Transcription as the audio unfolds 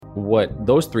what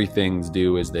those three things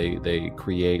do is they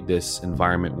create this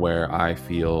environment where I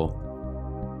feel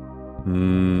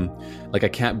like I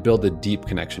can't build a deep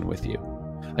connection with you.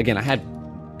 Again, I had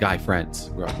guy friends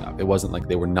growing up. It wasn't like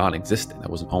they were non-existent. I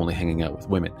wasn't only hanging out with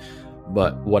women.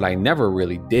 But what I never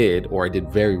really did, or I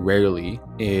did very rarely,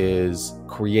 is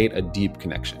create a deep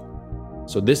connection.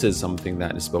 So this is something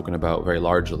that is spoken about very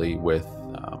largely with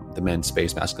the men's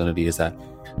space masculinity, is that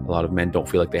a lot of men don't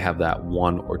feel like they have that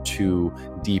one or two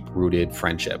deep-rooted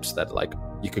friendships that like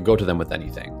you could go to them with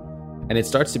anything. And it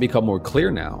starts to become more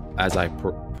clear now as I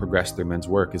progress through men's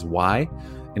work is why.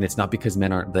 And it's not because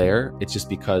men aren't there. It's just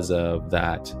because of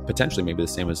that, potentially maybe the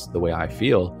same as the way I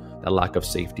feel, that lack of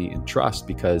safety and trust,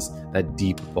 because that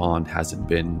deep bond hasn't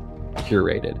been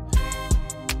curated.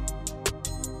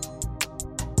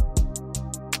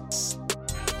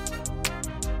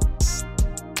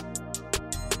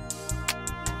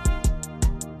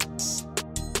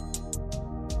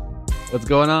 What's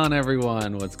going on,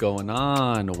 everyone? What's going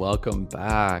on? Welcome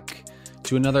back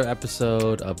to another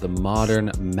episode of the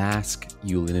Modern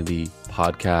Masculinity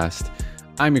Podcast.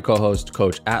 I'm your co-host,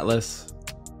 Coach Atlas.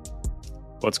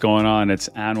 What's going on? It's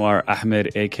Anwar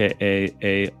Ahmed, aka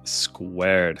A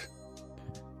Squared.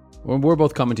 We're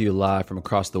both coming to you live from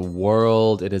across the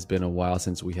world. It has been a while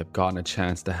since we have gotten a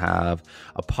chance to have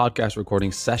a podcast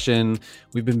recording session.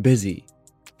 We've been busy.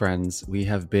 Friends, we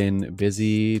have been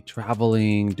busy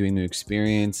traveling, doing new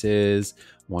experiences.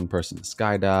 One person has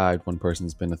skydived, one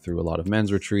person's been through a lot of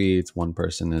men's retreats, one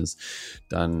person has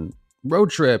done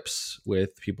road trips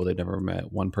with people they've never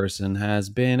met, one person has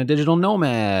been a digital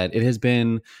nomad. It has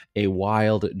been a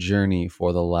wild journey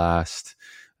for the last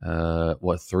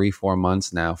 3-4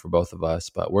 months now for both of us,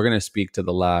 but we're going to speak to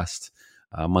the last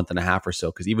month and a half or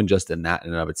so, because even just in that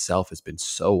in and of itself has been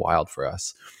so wild for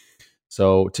us.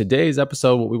 So today's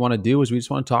episode, what we want to do is we just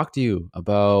want to talk to you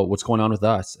about what's going on with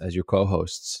us as your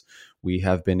co-hosts. We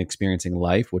have been experiencing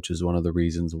life, which is one of the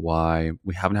reasons why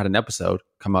we haven't had an episode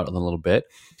come out in a little bit.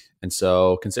 And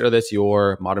so consider this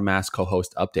your Modern Mas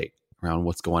co-host update around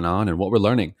what's going on and what we're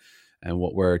learning and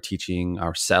what we're teaching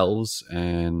ourselves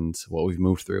and what we've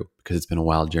moved through, because it's been a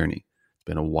wild journey. It's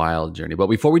been a wild journey. But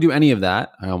before we do any of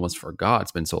that, I almost forgot.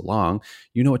 It's been so long.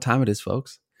 You know what time it is,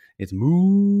 folks. It's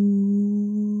mood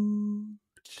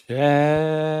check.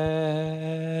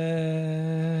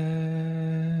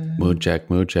 Mood check,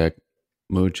 mood check,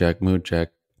 mood check, mood check.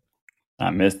 I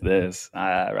missed this.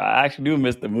 I actually do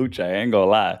miss the mood check. I ain't gonna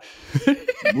lie.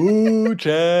 Mood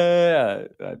check.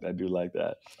 I do like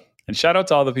that. And shout out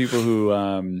to all the people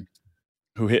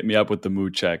who hit me up with the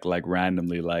mood check, like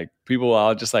randomly. Like people,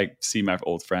 I'll just like see my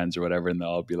old friends or whatever, and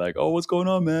they'll be like, "Oh, what's going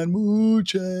on, man? Mood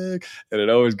check." And it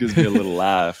always gives me a little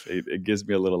laugh. It gives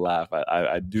me a little laugh.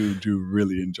 I do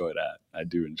really enjoy that. I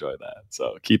do enjoy that.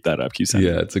 So keep that up. Keep saying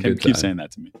it's a good time. Keep saying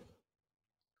that to me.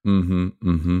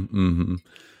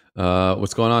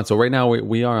 What's going on? So right now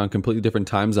we are on completely different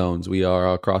time zones. We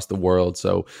are across the world.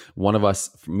 So one of us,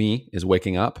 me, is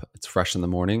waking up. It's fresh in the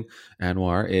morning.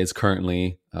 Anwar is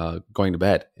currently going to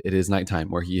bed. It is nighttime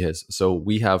where he is. So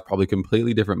we have probably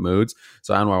completely different moods.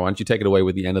 So Anwar, why don't you take it away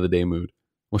with the end of the day mood?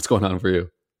 What's going on for you?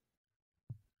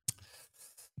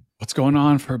 What's going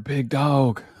on for Big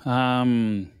Dog?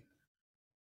 I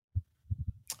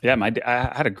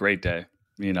had a great day.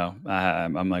 You know,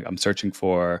 I'm searching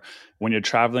for, when you're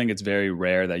traveling, it's very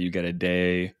rare that you get a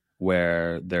day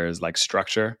where there's like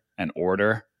structure and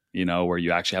order, you know, where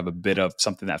you actually have a bit of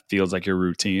something that feels like your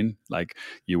routine. Like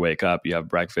you wake up, you have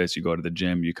breakfast, you go to the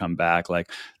gym, you come back.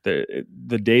 Like the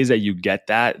days that you get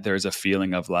that, there's a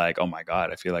feeling of like, oh my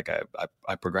God, I feel like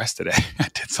I progressed today. I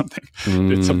did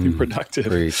something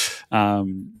productive.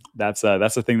 That's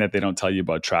the thing that they don't tell you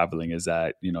about traveling, is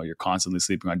that, you know, you're constantly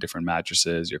sleeping on different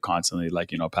mattresses. You're constantly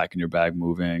like, you know, packing your bag,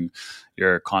 moving.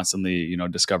 You're constantly, you know,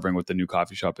 discovering what the new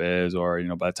coffee shop is, or, you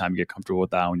know, by the time you get comfortable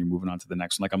with that one, you're moving on to the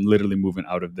next one. Like I'm literally moving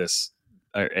out of this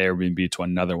Airbnb to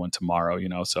another one tomorrow, you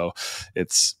know, so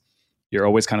you're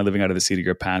always kind of living out of the seat of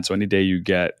your pants. So any day you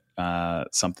get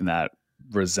something that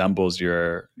resembles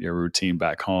your routine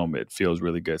back home, it feels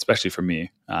really good, especially for me.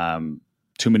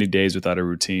 Too many days without a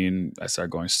routine, I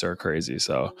start going stir crazy.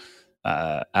 So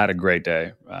I had a great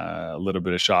day. A little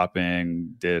bit of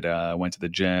shopping, went to the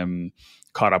gym,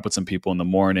 caught up with some people in the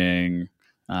morning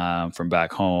from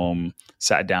back home,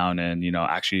 sat down and, you know,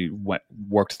 actually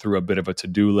worked through a bit of a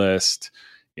to-do list.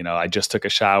 You know, I just took a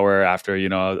shower after, you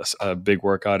know, a big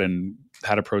workout and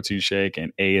had a protein shake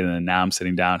and ate, and then now I'm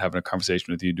sitting down having a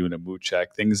conversation with you, doing a mood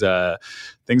check. Things are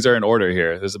in order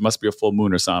here. There must be a full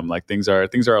moon or something. Like things are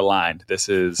aligned. This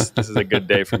is a good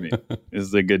day for me. This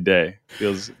is a good day.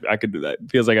 I could do that.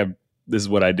 Feels like I've this is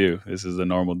what I do. This is a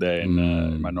normal day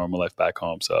in my normal life back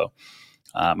home. So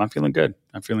I'm feeling good.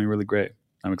 I'm feeling really great.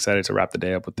 I'm excited to wrap the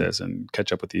day up with this and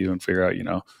catch up with you and figure out,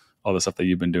 all the stuff that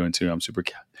you've been doing too. I'm super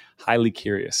highly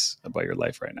curious about your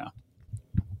life right now.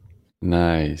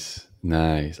 Nice.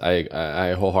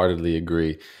 I wholeheartedly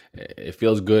agree. It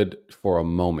feels good for a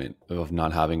moment of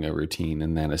not having a routine,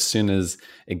 and then as soon as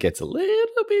it gets a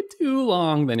little bit too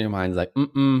long, then your mind's like,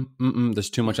 there's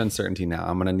too much uncertainty now.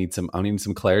 I need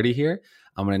some clarity here.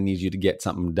 I'm gonna need you to get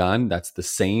something done that's the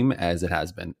same as it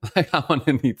has been. Like, I want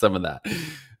to need some of that.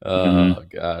 Oh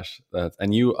gosh,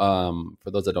 and you.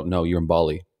 For those that don't know, you're in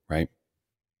Bali, right?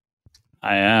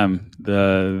 I am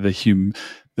the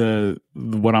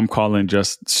what I'm calling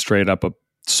just straight up a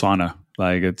sauna.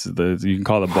 Like, you can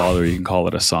call it ball or you can call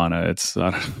it a sauna. It's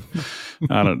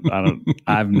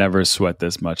I've never sweat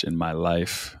this much in my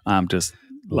life. I'm just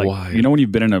like, why? When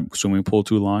you've been in a swimming pool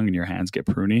too long and your hands get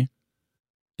pruny.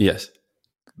 Yes.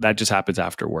 That just happens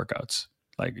after workouts.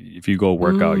 Like, if you go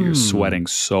work out, you're sweating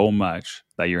so much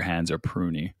that your hands are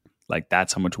pruny. Like,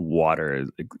 that's how much water.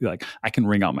 Like, I can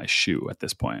wring out my shoe at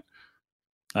this point.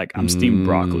 Like, I'm steamed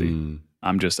broccoli.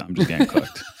 I'm just getting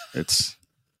cooked. It's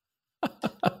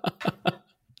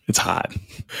hot.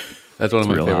 That's one of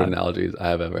my favorite analogies I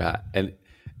have ever had. And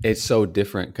it's so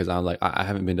different because I'm like, I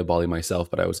haven't been to Bali myself,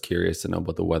 but I was curious to know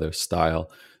about the weather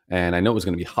style. And I know it was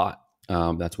going to be hot.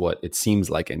 That's what it seems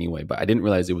like anyway, but I didn't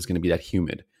realize it was going to be that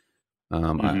humid.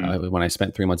 When I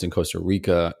spent 3 months in Costa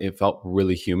Rica, it felt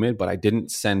really humid, but I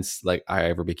didn't sense like I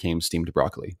ever became steamed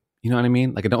broccoli. You know what I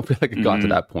mean? Like, I don't feel like it got to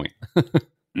that point.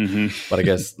 But I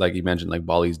guess, like you mentioned, like,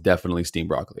 Bali's definitely steamed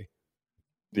broccoli.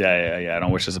 Yeah. I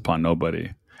don't wish this upon nobody.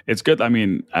 It's good. I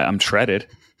mean, I'm shredded.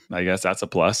 I guess that's a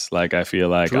plus. Like, I feel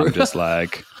like I'm just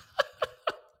like,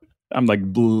 I'm like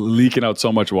leaking out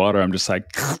so much water. I'm just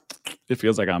like, it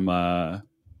feels like I'm,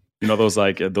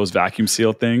 those vacuum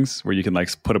seal things where you can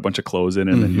like put a bunch of clothes in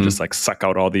and then you just like suck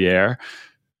out all the air.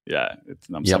 Yeah.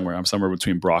 I'm somewhere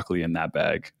between broccoli and that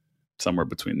bag. Somewhere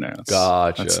between there.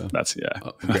 Gotcha. That's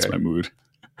my mood.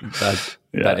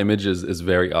 That image is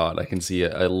very odd. I can see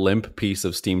a limp piece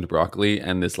of steamed broccoli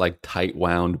and this like tight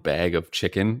wound bag of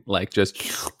chicken, like just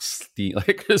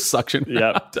suction.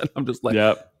 Yep. And I'm just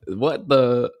like, what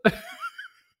the?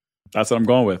 That's what I'm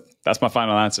going with. That's my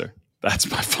final answer. That's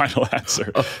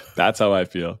how I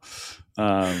feel.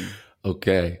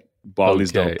 Okay.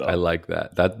 Bali's dope, though. I like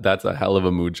that. That's a hell of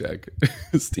a mood check.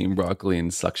 Steamed broccoli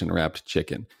and suction wrapped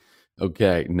chicken.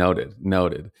 Okay,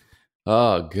 noted.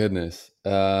 Oh goodness.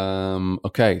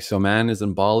 Okay, so man is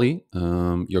in Bali.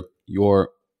 Your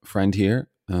friend here.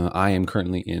 I am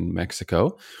currently in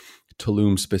Mexico,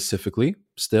 Tulum specifically,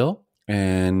 still.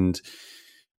 And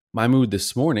my mood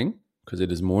this morning, because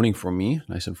it is morning for me,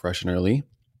 nice and fresh and early,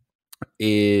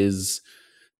 is,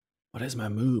 what is my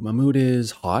mood? My mood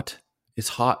is hot. It's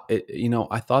hot.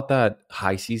 I thought that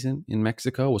high season in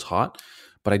Mexico was hot,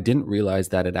 but I didn't realize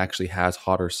that it actually has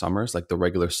hotter summers, like the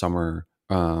regular summer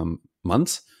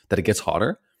months, that it gets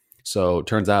hotter. So it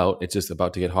turns out it's just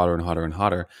about to get hotter and hotter and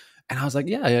hotter. And I was like,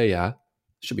 yeah,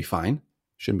 should be fine.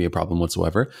 Shouldn't be a problem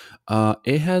whatsoever.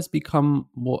 It has become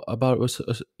about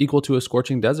equal to a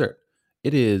scorching desert.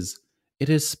 It is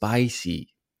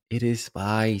spicy. It is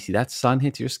spicy. That sun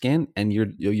hits your skin and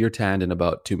you're tanned in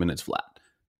about 2 minutes flat.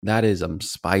 That is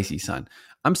spicy sun.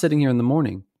 I'm sitting here in the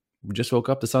morning. We just woke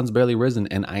up. The sun's barely risen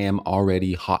and I am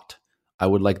already hot. I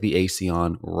would like the AC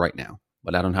on right now,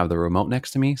 but I don't have the remote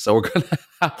next to me. So we're going to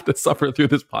have to suffer through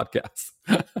this podcast.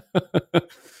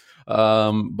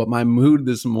 But my mood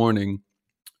this morning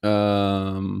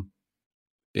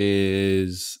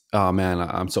is, oh man,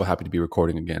 I'm so happy to be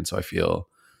recording again. So I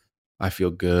feel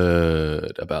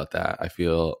good about that. I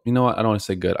feel, you know what? I don't want to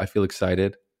say good. I feel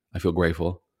excited. I feel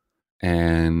grateful.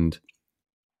 And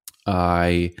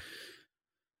I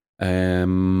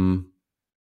am,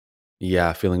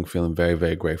 feeling very,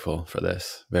 very grateful for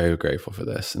this. Very grateful for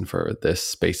this and for this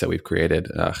space that we've created.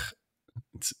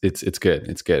 It's good.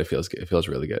 It's good. It feels good. It feels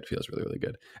really good. It feels really, really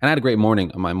good. And I had a great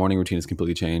morning. My morning routine is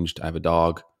completely changed. I have a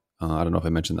dog. I don't know if I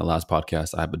mentioned in the last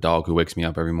podcast. I have a dog who wakes me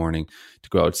up every morning to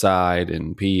go outside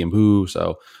and pee and poo.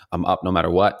 So I'm up no matter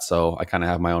what. So I kind of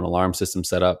have my own alarm system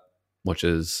set up, which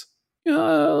is a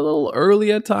little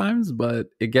early at times, but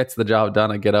it gets the job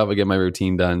done. I get up, I get my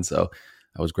routine done. So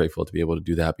I was grateful to be able to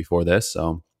do that before this.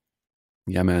 So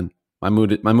yeah, man, my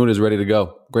mood is ready to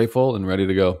go. Grateful and ready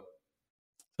to go.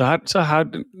 So how,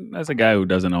 as a guy who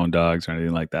doesn't own dogs or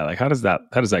anything like that, like how does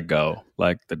that go?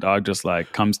 Like the dog just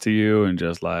like comes to you and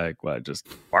just like what, just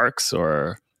barks,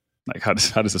 or like how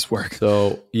does this work?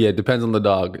 So yeah, it depends on the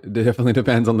dog. It definitely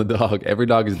depends on the dog. Every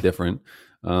dog is different.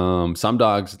 Some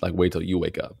dogs like wait till you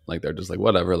wake up. Like they're just like,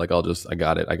 whatever, like I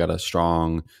got it. I got a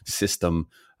strong system.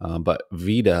 But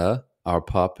Vita, our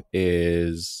pup,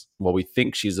 is, well, we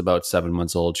think she's about 7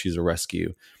 months old. She's a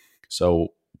rescue. So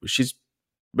she's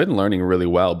been learning really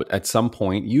well, but at some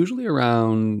point, usually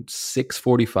around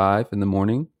 6:45 in the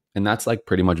morning, and that's like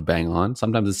pretty much bang on.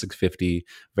 Sometimes it's 6:50.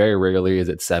 Very rarely is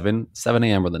it 7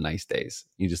 a.m. are the nice days.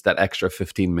 You just, that extra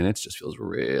 15 minutes just feels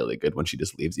really good when she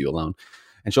just leaves you alone.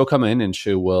 And she'll come in and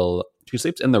she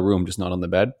sleeps in the room, just not on the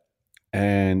bed.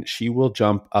 And she will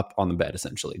jump up on the bed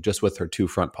essentially, just with her two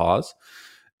front paws.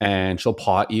 And she'll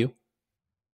paw at you,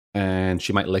 and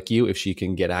she might lick you if she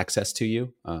can get access to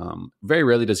you. Very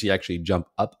rarely does she actually jump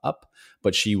up,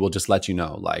 but she will just let you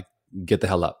know, like, get the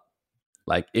hell up.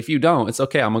 Like, if you don't, it's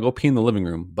okay. I'm gonna go pee in the living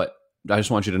room, but I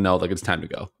just want you to know, like, it's time to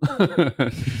go.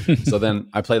 So then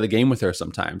I play the game with her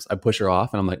sometimes. I push her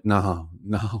off and I'm like, no,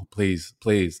 please.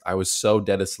 I was so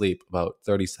dead asleep about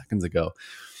 30 seconds ago.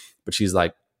 But she's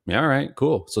like, yeah, all right,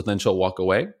 cool. So then she'll walk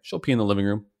away. She'll pee in the living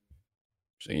room.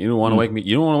 So you don't want to wake me.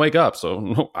 You don't want to wake up. So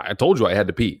no, I told you I had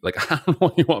to pee. Like, I don't know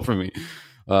what you want from me.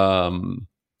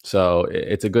 So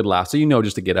it's a good laugh. So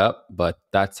just to get up, but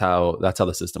that's how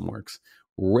the system works.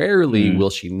 Rarely will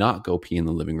she not go pee in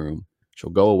the living room.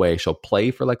 She'll go away. She'll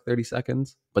play for like 30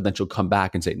 seconds, but then she'll come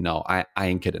back and say, no, I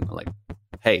ain't kidding. I'm like,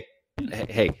 hey,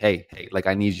 like,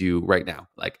 I need you right now.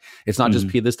 Like, it's not just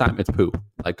pee this time, it's poo.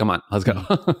 Like, come on, let's go.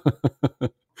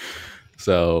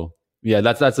 So yeah,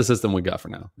 that's the system we got for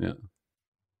now. Yeah.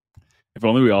 If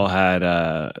only we all had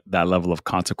that level of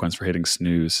consequence for hitting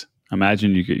snooze.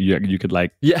 Imagine you could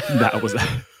like, yeah, that was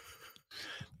that.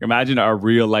 Imagine our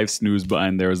real life snooze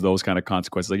button. There was those kind of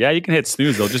consequences. Like, yeah, you can hit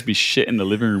snooze. There'll just be shit in the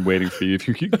living room waiting for you. If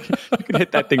you can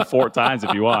hit that thing 4 times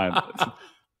if you want.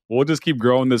 We'll just keep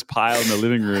growing this pile in the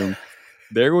living room.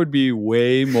 There would be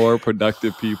way more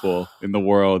productive people in the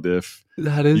world if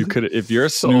your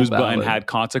snooze button had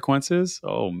consequences.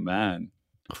 Oh man,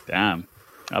 damn,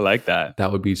 I like that.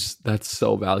 That's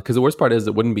so valid. Because the worst part is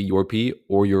it wouldn't be your pee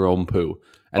or your own poo.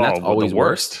 And that's always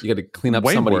worst. You got to clean up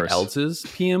somebody else's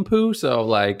pee and poo. So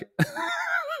like,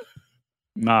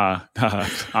 nah.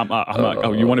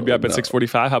 Oh, you want to be up at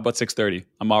 6:45? How about 6:30?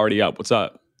 I'm already up. What's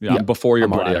up? Yeah, I'm before your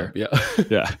bladder. Yeah,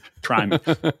 yeah. Try me.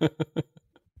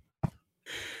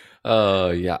 Oh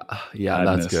yeah.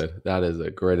 Madness. That's good. That is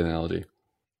a great analogy.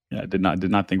 Yeah, I did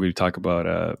not think we'd talk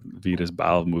about Vita's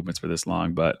bowel movements for this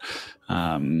long, but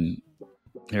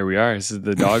here we are. This is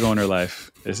the dog owner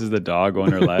life.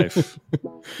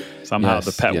 Somehow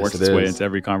the pet works its way into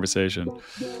every conversation.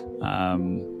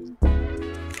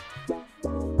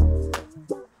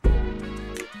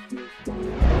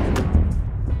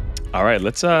 All right,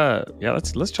 let's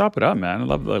chop it up, man. I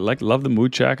love the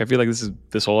mood check. I feel like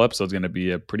this whole episode is going to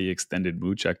be a pretty extended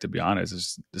mood check. To be honest,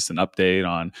 it's just an update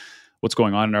on what's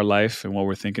going on in our life and what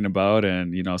we're thinking about,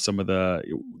 and some of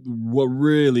what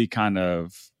really kind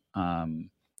of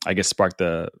I guess sparked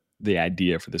the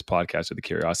idea for this podcast, or the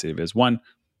curiosity of it is, one,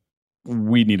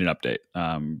 we need an update.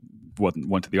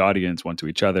 One to the audience, one to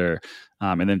each other,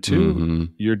 and then two,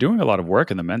 you're doing a lot of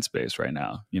work in the men's space right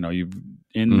now. You've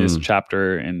in this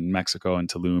chapter in Mexico and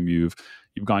Tulum, you've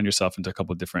gone yourself into a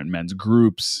couple of different men's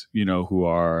groups, who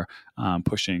are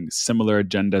pushing similar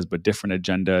agendas but different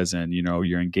agendas, and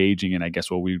you're engaging in, I guess,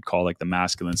 what we would call like the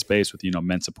masculine space with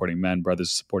men supporting men,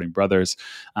 brothers supporting brothers,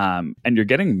 and you're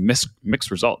getting mixed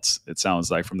results. It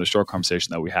sounds like from the short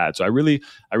conversation that we had. So I really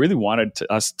wanted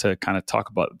us to kind of talk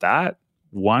about that.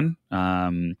 One,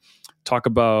 talk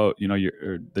about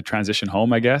the transition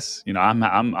home. I guess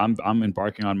I'm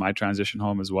embarking on my transition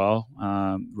home as well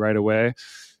right away,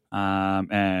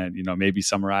 and maybe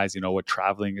summarize what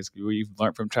traveling is, what you've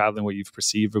learned from traveling, what you've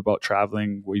perceived about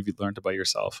traveling, what you've learned about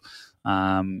yourself,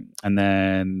 and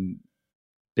then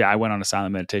I went on a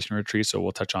silent meditation retreat, so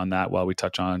we'll touch on that while we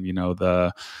touch on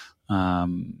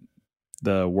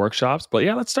the workshops. But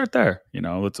yeah, let's start there.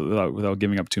 Without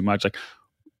giving up too much, like,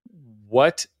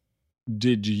 let's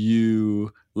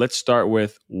start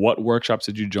with what workshops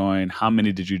did you join? How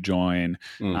many did you join?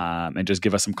 And just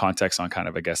give us some context on kind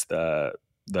of, I guess, the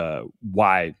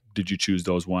why did you choose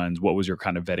those ones? What was your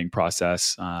kind of vetting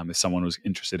process? If someone was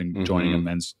interested in joining a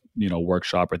men's,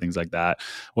 workshop or things like that,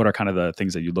 what are kind of the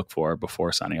things that you look for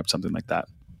before signing up something like that?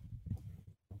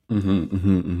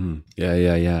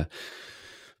 Yeah.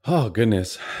 Oh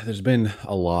goodness. There's been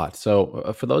a lot.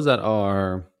 So for those that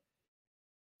are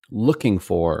looking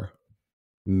for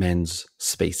men's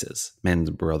spaces, men's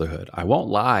brotherhood, I won't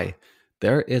lie,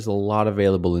 there is a lot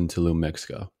available in Tulum,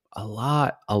 Mexico. A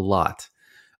lot.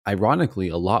 Ironically,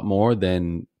 a lot more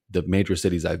than the major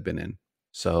cities I've been in.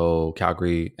 So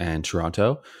Calgary and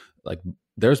Toronto, like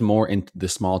there's more in the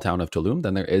small town of Tulum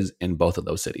than there is in both of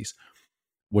those cities,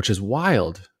 which is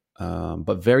wild,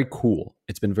 but very cool.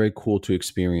 It's been very cool to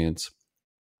experience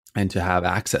and to have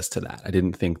access to that. I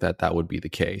didn't think that that would be the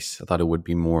case. I thought it would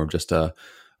be more of just a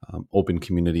open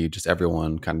community, just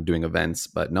everyone kind of doing events.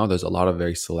 But no, there's a lot of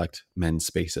very select men's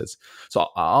spaces. So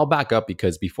I'll back up,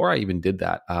 because before I even did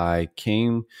that, I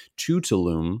came to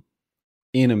Tulum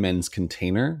in a men's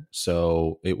container.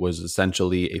 So it was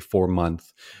essentially a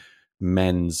 4-month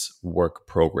men's work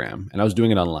program, and I was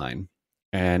doing it online.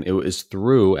 And it was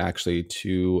through actually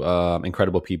two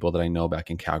incredible people that I know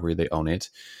back in Calgary. They own it,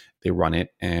 they run it,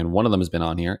 and one of them has been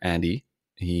on here, Andy.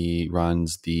 He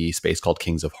runs the space called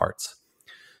Kings of Hearts.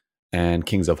 And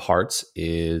Kings of Hearts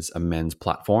is a men's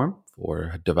platform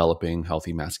for developing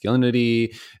healthy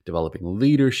masculinity, developing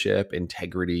leadership,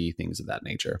 integrity, things of that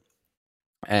nature.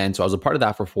 And so I was a part of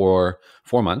that for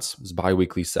four months. It was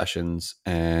bi-weekly sessions,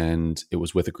 and it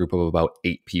was with a group of about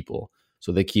 8 people.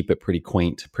 So they keep it pretty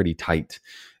quaint, pretty tight.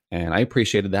 And I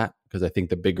appreciated that, because I think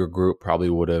the bigger group probably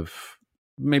would have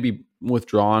maybe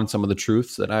withdrawn some of the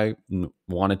truths that I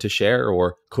wanted to share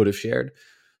or could have shared.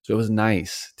 So it was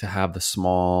nice to have the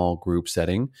small group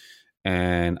setting.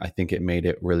 And I think it made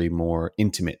it really more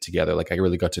intimate together. Like, I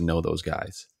really got to know those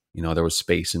guys. You know, there was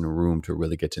space and room to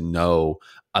really get to know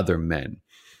other men.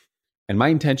 And my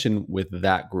intention with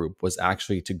that group was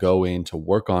actually to go in to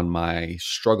work on my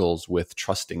struggles with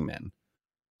trusting men.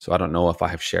 So I don't know if I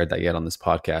have shared that yet on this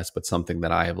podcast, but something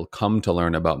that I have come to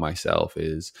learn about myself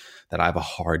is that I have a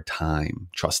hard time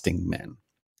trusting men.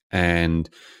 And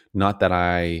not that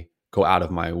I go out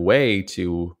of my way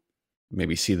to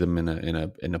maybe see them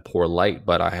in a poor light,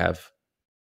 but I have,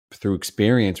 through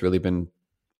experience, really been,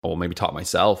 or maybe taught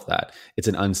myself, that it's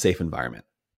an unsafe environment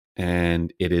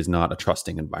and it is not a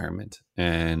trusting environment.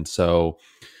 And so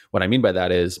what I mean by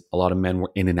that is a lot of men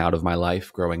were in and out of my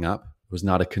life growing up. It was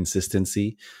not a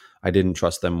consistency. I didn't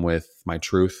trust them with my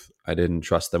truth. I didn't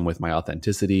trust them with my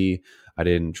authenticity. I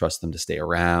didn't trust them to stay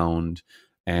around.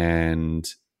 And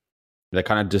that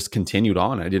kind of just continued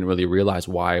on. I didn't really realize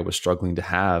why I was struggling to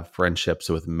have friendships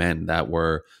with men that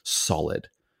were solid,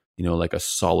 you know, like a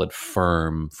solid,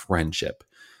 firm friendship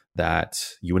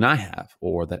that you and I have,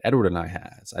 or that Edward and I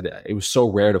has. It was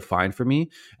so rare to find for me.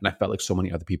 And I felt like so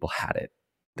many other people had it.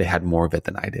 They had more of it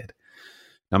than I did.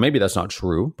 Now, maybe that's not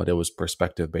true, but it was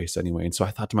perspective based anyway. And so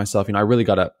I thought to myself, you know,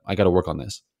 I gotta work on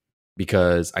this,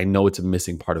 because I know it's a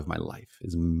missing part of my life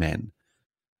is men.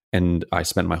 And I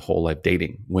spent my whole life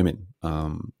dating women.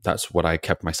 That's what I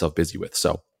kept myself busy with.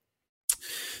 So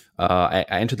I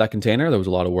entered that container. There was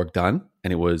a lot of work done,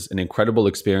 and it was an incredible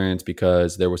experience,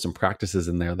 because there were some practices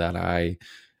in there that I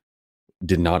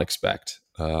did not expect.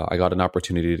 I got an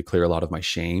opportunity to clear a lot of my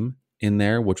shame in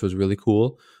there, which was really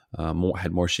cool. I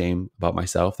had more shame about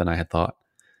myself than I had thought.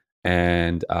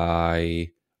 And I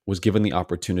was given the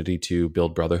opportunity to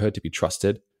build brotherhood, to be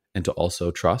trusted, and to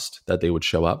also trust that they would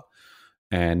show up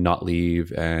and not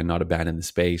leave and not abandon the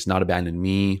space, not abandon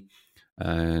me.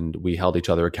 And we held each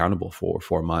other accountable for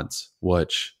 4 months,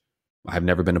 which I've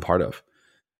never been a part of.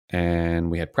 And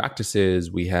we had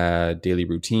practices, we had daily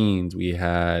routines, we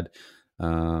had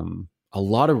a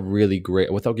lot of really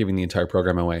great, without giving the entire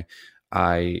program away,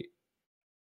 I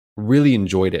really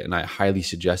enjoyed it, and I highly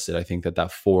suggest it. I think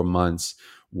that 4 months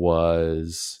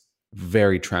was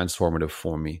very transformative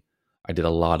for me. I did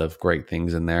a lot of great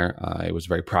things in there. I was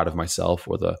very proud of myself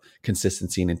for the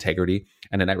consistency and integrity.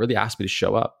 And then it really asked me to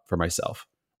show up for myself,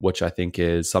 which I think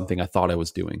is something I thought I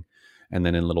was doing. And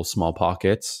then in little small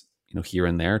pockets, you know, here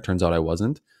and there, turns out I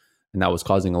wasn't. And that was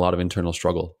causing a lot of internal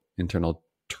struggle, internal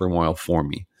turmoil for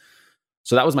me.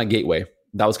 So that was my gateway.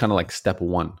 That was kind of like step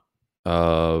 1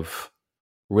 of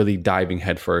really diving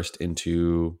headfirst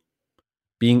into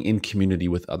being in community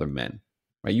with other men.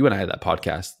 Right? You and I had that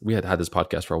podcast. We had this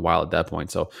podcast for a while at that point.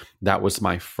 So that was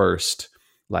my first,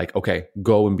 like, okay,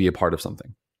 go and be a part of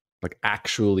something. Like,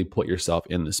 actually put yourself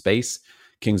in the space.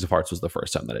 Kings of Hearts was the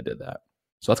first time that I did that.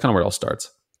 So that's kind of where it all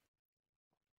starts.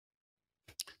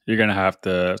 You're going to have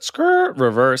to skirt,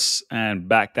 reverse, and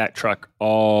back that truck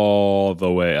all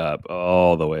the way up,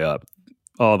 all the way up,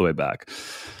 all the way back.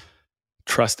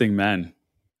 Trusting men.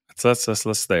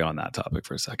 Let's stay on that topic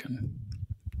for a second.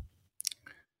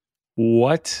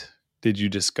 What did you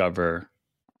discover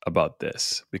about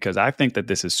this? Because I think that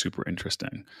this is super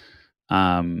interesting.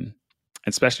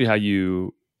 Especially how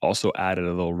you also added a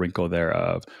little wrinkle there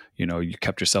of, you know, you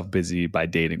kept yourself busy by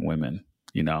dating women.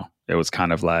 You know, it was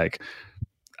kind of like,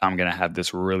 I'm going to have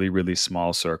this really, really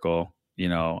small circle. You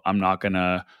know, I'm not going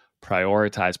to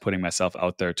prioritize putting myself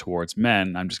out there towards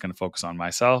men. I'm just going to focus on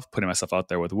myself, putting myself out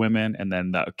there with women. And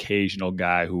then the occasional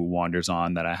guy who wanders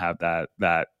on that I have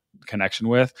that connection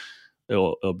with,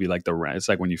 it'll be like it's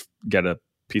like when you get a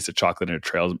piece of chocolate in a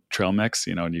trail mix,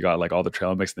 and you got like all the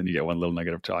trail mix, then you get one little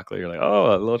nugget of chocolate. You're like,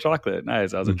 oh, a little chocolate,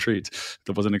 nice. That was a treat.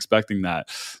 I wasn't expecting that.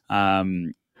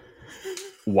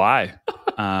 Why?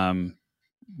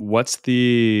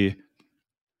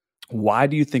 Why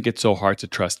do you think it's so hard to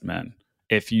trust men?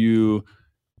 If you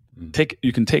can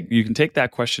take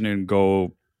that question and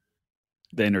go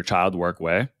the inner child work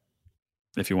way,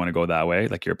 if you want to go that way,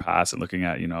 like your past and looking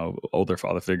at, older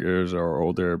father figures or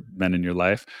older men in your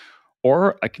life.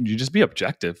 Or can you just be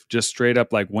objective, just straight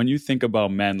up, like when you think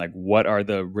about men, like what are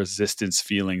the resistance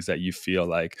feelings that you feel?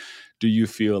 Like, do you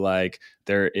feel like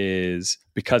there is,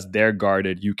 because they're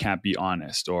guarded, you can't be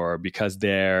honest, or because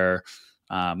they're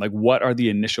like, what are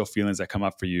the initial feelings that come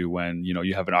up for you when,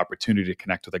 you have an opportunity to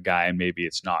connect with a guy and maybe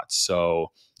it's not so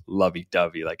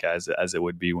lovey-dovey, like as it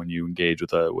would be when you engage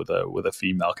with a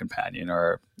female companion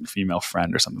or a female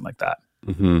friend or something like that?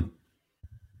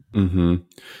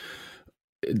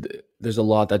 There's a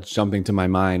lot that's jumping to my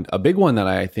mind. A big one that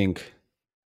I think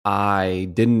I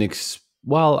didn't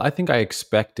I think I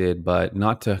expected, but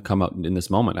not to come out in this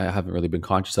moment, I haven't really been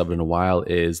conscious of it in a while,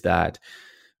 is that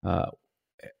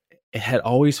it had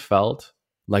always felt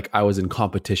like I was in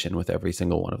competition with every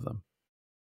single one of them.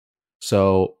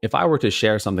 So if I were to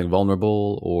share something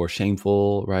vulnerable or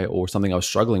shameful, right, or something I was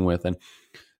struggling with, and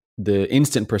the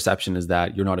instant perception is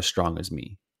that you're not as strong as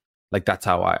me. Like that's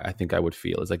how I think I would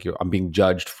feel. It's like I'm being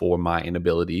judged for my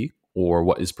inability, or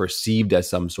what is perceived as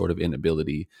some sort of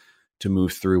inability to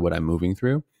move through what I'm moving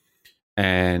through.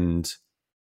 And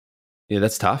yeah,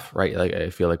 that's tough, right? Like I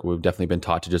feel like we've definitely been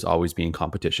taught to just always be in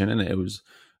competition, and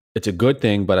it's a good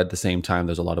thing, but at the same time,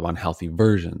 there's a lot of unhealthy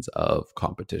versions of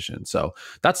competition. So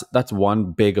that's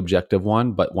one big objective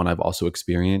one, but one I've also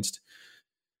experienced.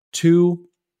 Two,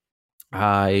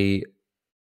 I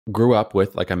grew up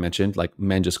with, like I mentioned, like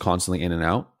men just constantly in and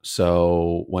out.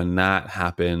 So when that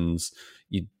happens,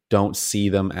 you don't see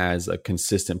them as a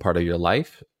consistent part of your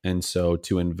life. And so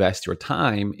to invest your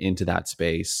time into that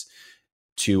space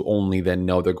to only then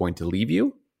know they're going to leave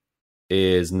you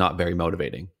is not very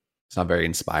motivating. It's not very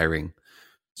inspiring.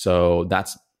 So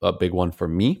that's a big one for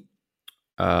me.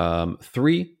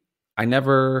 3, I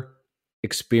never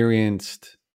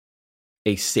experienced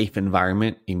a safe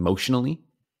environment emotionally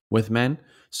with men.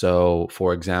 So,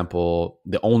 for example,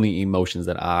 the only emotions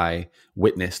that I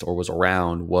witnessed or was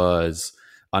around was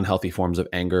unhealthy forms of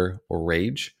anger or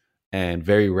rage. And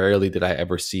very rarely did I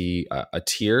ever see a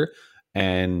tear.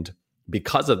 And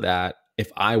because of that, if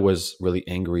I was really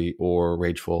angry or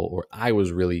rageful, or I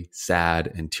was really sad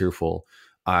and tearful,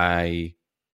 I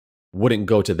wouldn't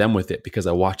go to them with it because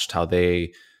I watched how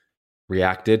they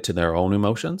reacted to their own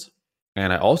emotions.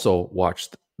 And I also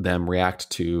watched them react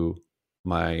to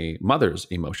my mother's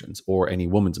emotions or any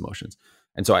woman's emotions.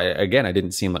 And so I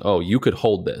didn't seem like, oh, you could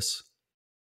hold this.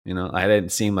 I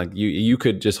didn't seem like you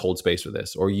could just hold space for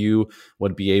this, or you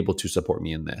would be able to support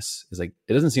me in this. It's like,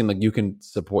 it doesn't seem like you can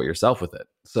support yourself with it.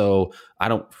 So I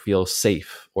don't feel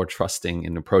safe or trusting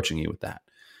in approaching you with that.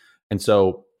 And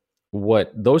so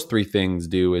what those 3 things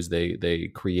do is they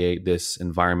create this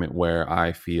environment where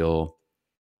I feel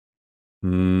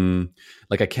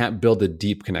like I can't build a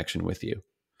deep connection with you.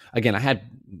 Again, I had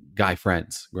guy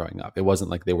friends growing up. It wasn't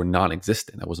like they were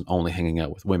non-existent. I wasn't only hanging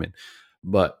out with women.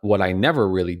 But what I never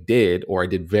really did, or I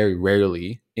did very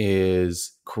rarely,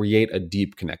 is create a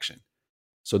deep connection.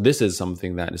 So this is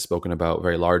something that is spoken about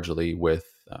very largely with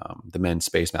the men's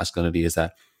space masculinity, is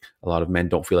that a lot of men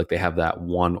don't feel like they have that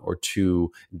 1 or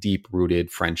 2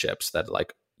 deep-rooted friendships that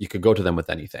like you could go to them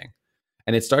with anything.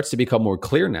 And it starts to become more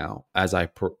clear now as I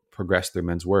progress through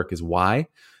men's work is why.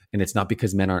 And it's not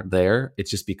because men aren't there.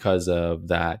 It's just because of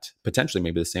that, potentially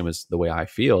maybe the same as the way I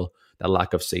feel, that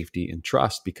lack of safety and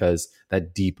trust, because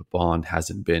that deep bond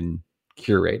hasn't been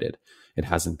curated. It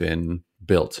hasn't been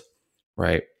built,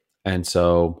 right? And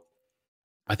so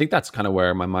I think that's kind of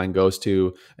where my mind goes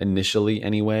to initially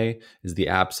anyway, is the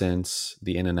absence,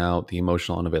 the in and out, the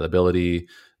emotional unavailability,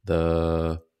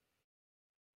 the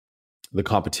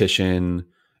competition,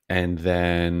 and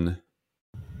then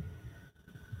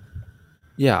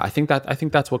I think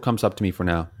that's what comes up to me for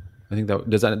now. I think that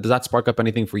does that spark up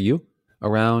anything for you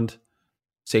around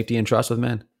safety and trust with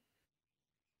men?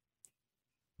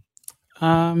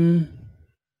 I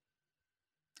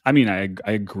mean, I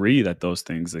agree that those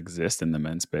things exist in the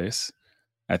men's space.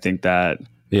 I think that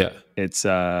it's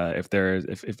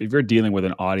if you're dealing with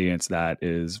an audience that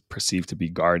is perceived to be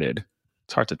guarded,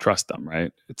 it's hard to trust them,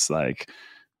 right? It's like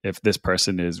if this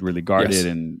person is really guarded Yes.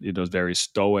 and is very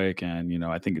stoic, and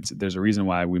I think there's a reason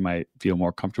why we might feel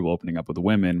more comfortable opening up with the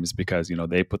women, is because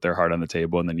they put their heart on the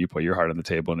table, and then you put your heart on the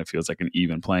table, and it feels like an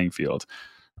even playing field,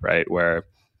 right? Where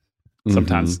Mm-hmm.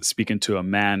 sometimes speaking to a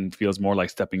man feels more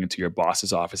like stepping into your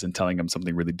boss's office and telling him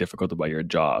something really difficult about your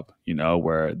job,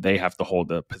 where they have to hold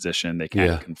the position, they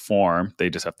can't Yeah. conform, they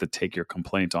just have to take your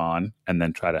complaint on and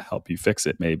then try to help you fix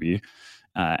it, maybe.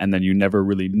 And then you never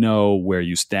really know where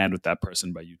you stand with that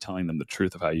person by you telling them the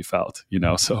truth of how you felt,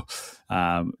 So,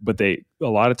 but a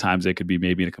lot of times they could be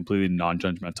maybe in a completely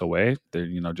non-judgmental way. They're,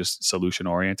 just solution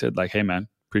oriented. Like, hey man,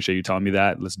 appreciate you telling me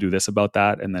that. Let's do this about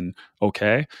that. And then,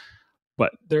 okay.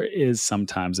 But there is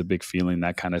sometimes a big feeling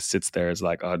that kind of sits there as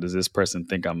like, oh, does this person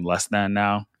think I'm less than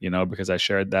now, because I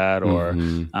shared that?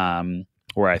 Mm-hmm.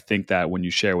 Or I think that when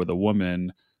you share with a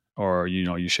woman, or,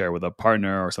 you share with a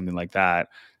partner or something like that,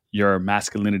 your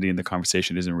masculinity in the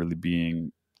conversation isn't really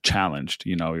being challenged.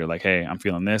 You're like, hey, I'm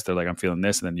feeling this. They're like, I'm feeling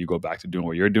this. And then you go back to doing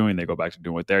what you're doing. They go back to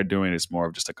doing what they're doing. It's more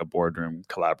of just like a boardroom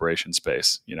collaboration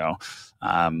space,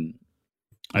 I think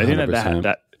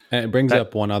 100%. And it brings that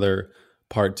up one other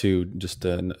part too, just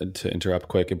to interrupt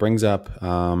quick. It brings up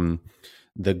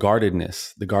the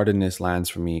guardedness. The guardedness lands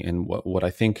for me. And what I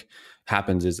think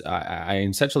happens is I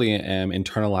essentially am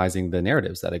internalizing the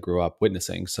narratives that I grew up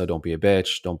witnessing. So don't be a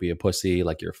bitch, don't be a pussy,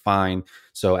 like you're fine.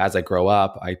 So as I grow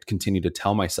up, I continue to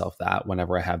tell myself that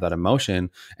whenever I have that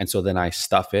emotion. And so then I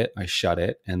stuff it, I shut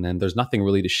it, and then there's nothing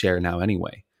really to share now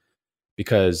anyway,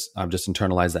 because I've just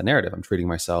internalized that narrative. I'm treating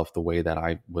myself the way that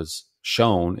I was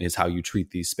shown is how you treat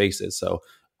these spaces. So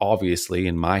obviously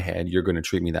in my head, you're going to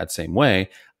treat me that same way.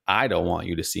 I don't want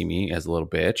you to see me as a little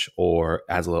bitch or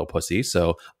as a little pussy.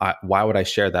 So why would I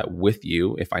share that with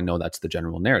you if I know that's the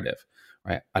general narrative,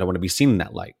 right? I don't want to be seen in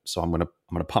that light. So I'm going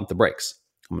to pump the brakes.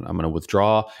 I'm going to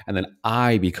withdraw, and then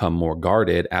I become more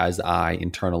guarded as I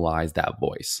internalize that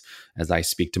voice, as I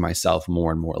speak to myself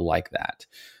more and more like that.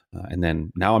 And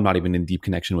then now I'm not even in deep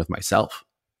connection with myself.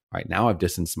 Right now, I've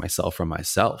distanced myself from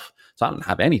myself, so I don't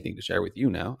have anything to share with you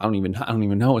now. I don't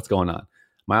even know what's going on.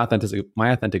 My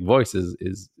authentic voice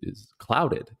is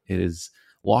clouded. It is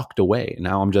locked away.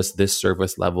 Now I'm just this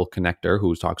surface level connector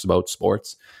who talks about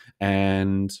sports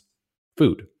and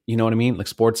food. You know what I mean? Like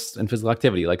sports and physical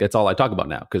activity. Like that's all I talk about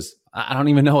now, because I don't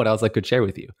even know what else I could share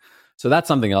with you. So that's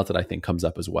something else that I think comes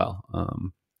up as well.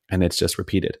 And it's just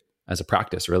repeated as a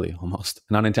practice, really, almost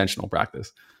an unintentional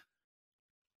practice.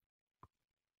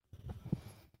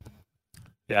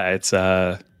 Yeah, it's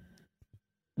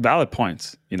valid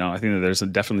points. I think that there's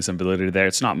definitely some validity there.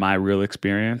 It's not my real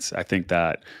experience. I think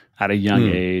that at a young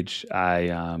age,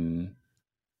 I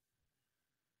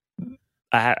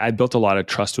built a lot of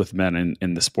trust with men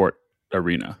in the sport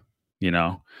arena.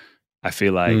 I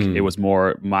feel like it was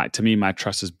more to me, my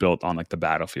trust is built on like the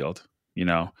battlefield,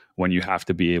 when you have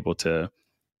to be able to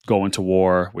go into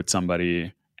war with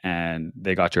somebody and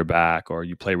they got your back, or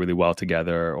you play really well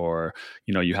together, or,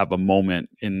 you have a moment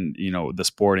in, the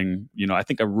sporting, I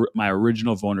think my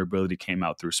original vulnerability came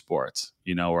out through sports,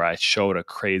 where I showed a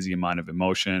crazy amount of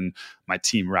emotion. My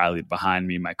team rallied behind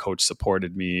me. My coach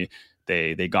supported me.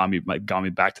 They got me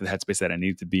back to the headspace that I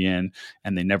needed to be in,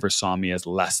 and they never saw me as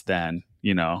less than,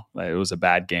 like it was a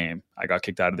bad game. I got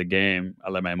kicked out of the game. I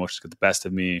let my emotions get the best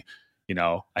of me.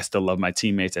 I still love my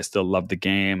teammates. I still love the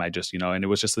game. I just, and it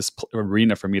was just this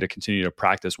arena for me to continue to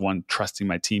practice, one, trusting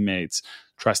my teammates,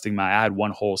 I had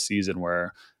one whole season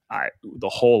where the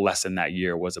whole lesson that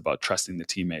year was about trusting the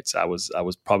teammates. I was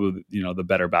probably, the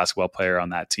better basketball player on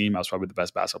that team. I was probably the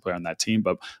best basketball player on that team,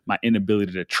 but my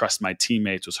inability to trust my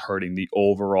teammates was hurting the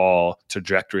overall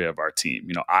trajectory of our team.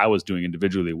 I was doing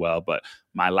individually well, but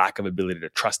my lack of ability to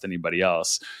trust anybody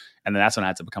else. And then that's when I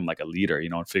had to become like a leader,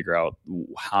 and figure out,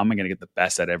 how am I going to get the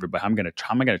best out of everybody? How am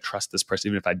I going to trust this person,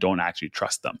 even if I don't actually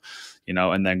trust them,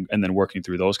 and then working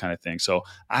through those kind of things. So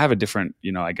I have a different,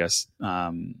 I guess,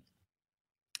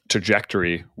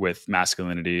 trajectory with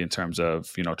masculinity in terms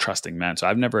of, trusting men. So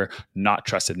I've never not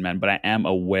trusted men, but I am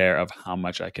aware of how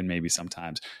much I can maybe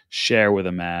sometimes share with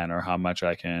a man, or how much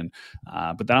I can,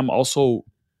 but then I'm also,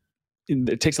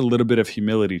 it takes a little bit of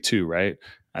humility too, right?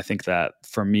 I think that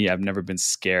for me, I've never been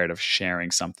scared of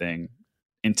sharing something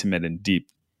intimate and deep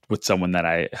with someone that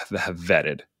I have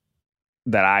vetted,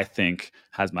 that I think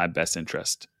has my best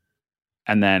interest.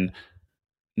 And then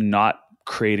not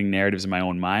creating narratives in my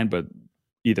own mind, but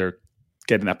either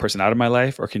getting that person out of my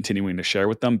life or continuing to share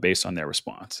with them based on their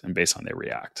response and based on their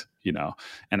react,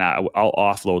 and I'll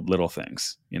offload little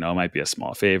things, it might be a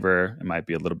small favor. It might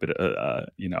be a little bit,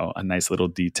 a nice little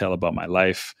detail about my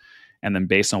life. And then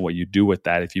based on what you do with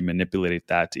that, if you manipulate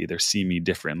that to either see me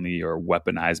differently or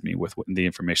weaponize me with the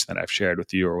information that I've shared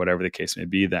with you or whatever the case may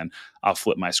be, then I'll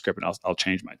flip my script and I'll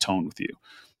change my tone with you.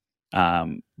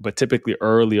 But typically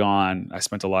early on, I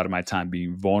spent a lot of my time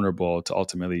being vulnerable to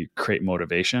ultimately create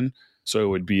motivation. So it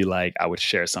would be like I would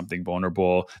share something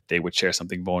vulnerable, they would share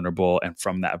something vulnerable, and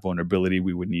from that vulnerability,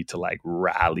 we would need to like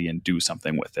rally and do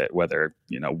something with it. Whether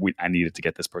I needed to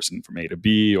get this person from A to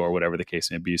B or whatever the case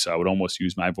may be. So I would almost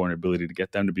use my vulnerability to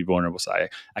get them to be vulnerable, so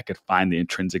I could find the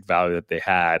intrinsic value that they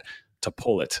had to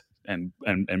pull it and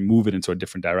move it into a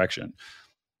different direction.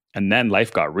 And then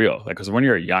life got real. Like, because when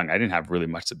you're young, I didn't have really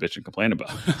much to bitch and complain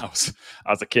about. I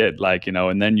was a kid,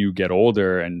 and then you get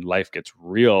older and life gets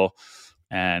real.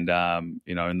 And,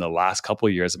 in the last couple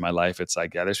of years of my life, it's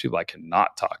like, yeah, there's people I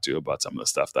cannot talk to about some of the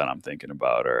stuff that I'm thinking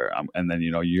about. And then,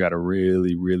 you got to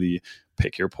really, really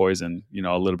pick your poison,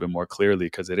 a little bit more clearly,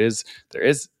 because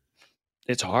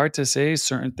it's hard to say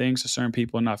certain things to certain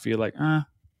people and not feel like,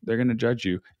 they're going to judge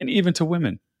you. And even to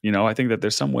women, I think that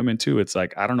there's some women too. It's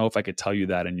like, I don't know if I could tell you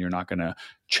that and you're not going to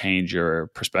change your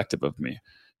perspective of me,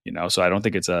 So I don't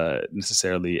think it's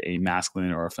necessarily a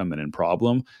masculine or a feminine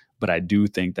problem, but I do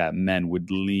think that men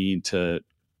would lean to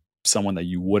someone that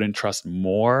you wouldn't trust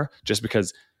more, just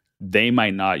because you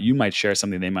might share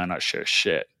something, they might not share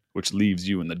shit, which leaves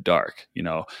you in the dark.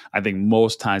 I think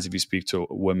most times if you speak to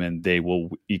women, they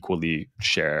will equally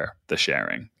share the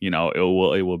sharing. It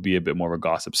will be a bit more of a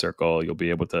gossip circle. You'll be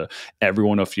able to,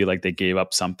 everyone will feel like they gave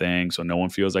up something, so no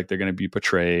one feels like they're going to be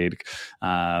betrayed.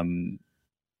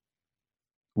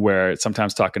 Where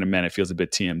sometimes talking to men, it feels a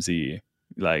bit TMZ.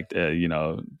 Like,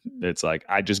 it's like,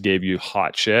 I just gave you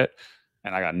hot shit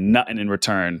and I got nothing in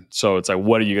return. So it's like,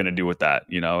 what are you going to do with that?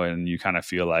 And you kind of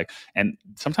feel like, and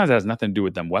sometimes it has nothing to do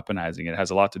with them weaponizing. It has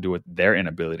a lot to do with their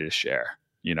inability to share,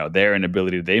 their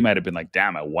inability. They might've been like,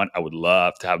 damn, I would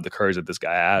love to have the courage that this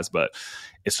guy has, but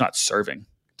it's not serving.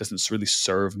 It doesn't really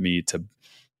serve me to,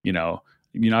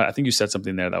 I think you said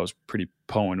something there that was pretty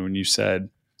potent when you said,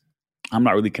 I'm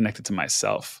not really connected to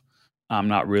myself. I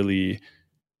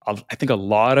think a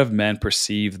lot of men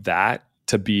perceive that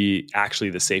to be actually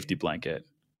the safety blanket,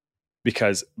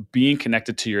 because being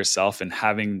connected to yourself and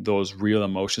having those real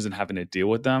emotions and having to deal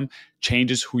with them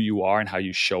changes who you are and how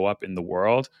you show up in the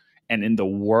world. And in the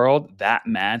world, that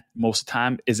man most of the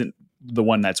time isn't the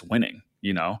one that's winning,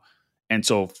 And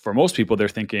so for most people, they're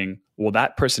thinking, well,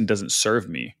 that person doesn't serve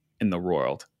me in the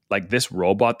world. Like, this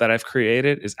robot that I've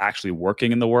created is actually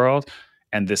working in the world.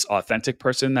 And this authentic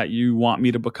person that you want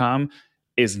me to become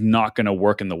is not going to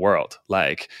work in the world.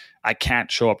 Like, I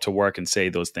can't show up to work and say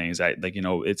those things.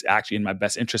 It's actually in my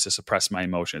best interest to suppress my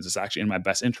emotions. It's actually in my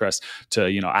best interest to,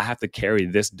 I have to carry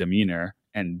this demeanor,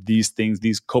 and these things,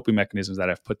 these coping mechanisms that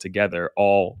I've put together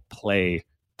all play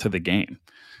to the game.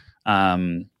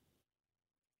 And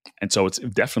so it's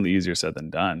definitely easier said than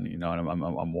done, and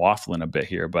I'm waffling a bit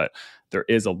here, but there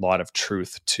is a lot of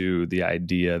truth to the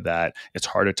idea that it's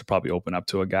harder to probably open up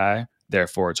to a guy.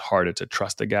 Therefore, it's harder to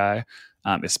trust a guy,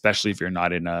 especially if you're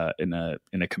not in a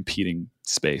competing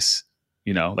space.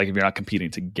 Like if you're not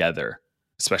competing together,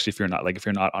 especially if you're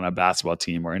not on a basketball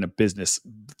team or in a business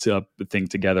thing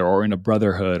together, or in a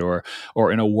brotherhood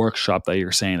or in a workshop that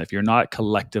you're saying, if you're not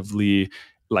collectively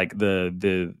like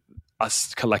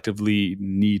us collectively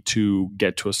need to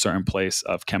get to a certain place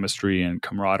of chemistry and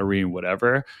camaraderie and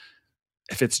whatever.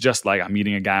 If it's just like I'm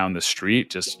meeting a guy on the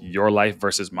street, just your life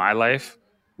versus my life,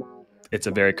 it's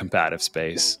a very combative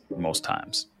space most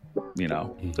times.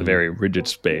 It's a very rigid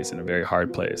space and a very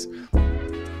hard place.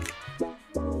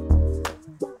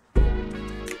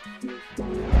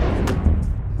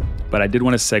 But I did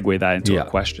want to segue that into a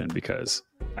question, because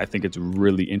I think it's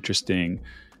really interesting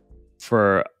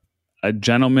for a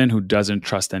gentleman who doesn't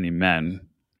trust any men,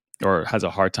 or has a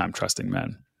hard time trusting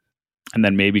men, and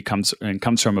then maybe comes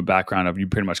from a background of, you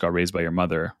pretty much got raised by your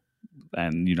mother,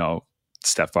 and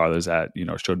stepfathers that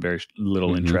showed very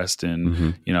little interest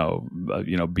in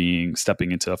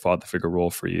stepping into a father figure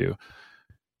role for you.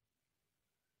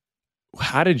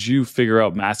 How did you figure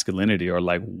out masculinity, or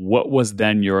like what was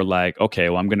then your like, okay,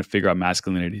 well, I'm going to figure out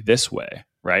masculinity this way?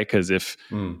 Right? Because if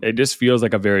it just feels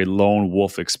like a very lone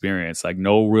wolf experience, like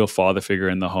no real father figure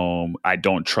in the home, I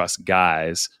don't trust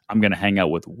guys, I'm going to hang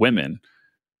out with women.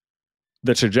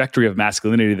 The trajectory of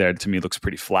masculinity there to me looks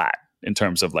pretty flat in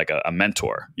terms of like a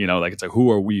mentor, like it's like, who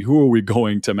are we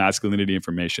going to masculinity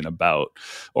information about,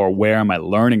 or where am I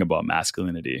learning about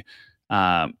masculinity?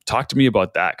 Talk to me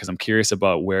about that, because I'm curious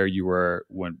about where you were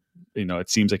when, it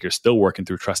seems like you're still working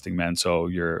through trusting men. So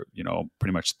you're,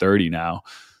 pretty much 30 now.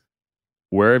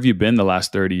 where have you been the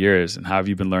last 30 years, and how have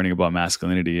you been learning about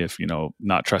masculinity if,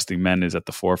 not trusting men is at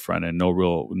the forefront, and no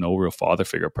real father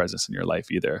figure presence in your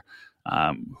life either?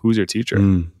 Who's your teacher?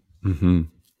 Mm-hmm.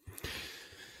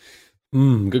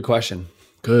 Good question.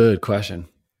 Good question.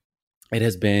 It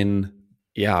has been,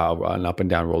 an up and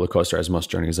down roller coaster, as most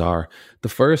journeys are. The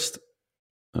first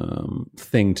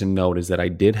thing to note is that I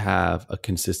did have a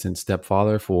consistent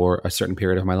stepfather for a certain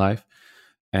period of my life.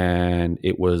 And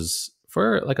it was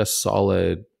for like a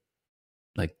solid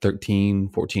 13,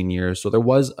 14 years. So there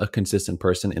was a consistent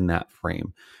person in that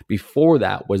frame. Before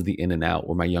that was the in and out,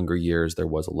 where my younger years, there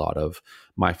was a lot of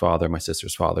my father, my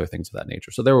sister's father, things of that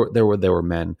nature. So there were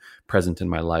men present in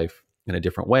my life in a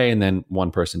different way. And then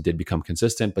one person did become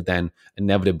consistent, but then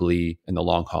inevitably in the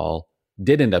long haul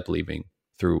did end up leaving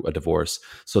through a divorce.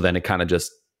 So then it kind of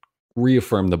just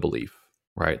reaffirmed the belief,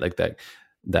 right? Like that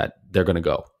they're going to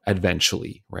go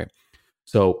eventually, right?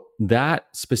 So that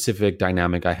specific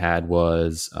dynamic I had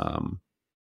was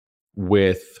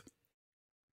with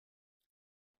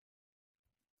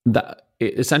that.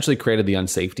 It essentially created the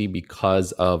unsafety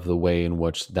because of the way in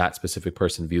which that specific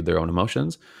person viewed their own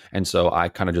emotions. And so I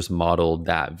kind of just modeled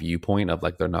that viewpoint of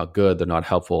like, they're not good, they're not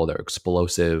helpful, they're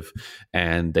explosive,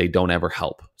 and they don't ever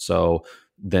help. So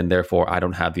then therefore I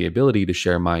don't have the ability to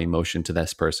share my emotion to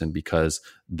this person because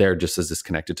they're just as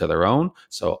disconnected to their own.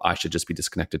 So I should just be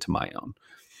disconnected to my own.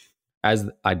 As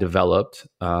I developed,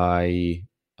 I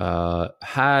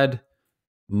had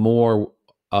more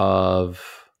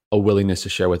of a willingness to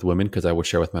share with women because I would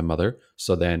share with my mother.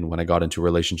 So then when I got into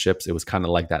relationships, it was kind of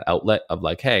like that outlet of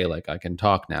like, hey, like I can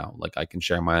talk now, like I can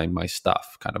share my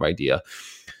stuff kind of idea.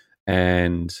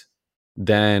 And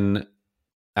then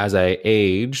as I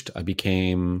aged, I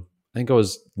became, I think I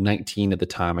was 19 at the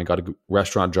time. I got a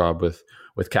restaurant job with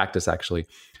Cactus actually.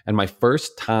 And my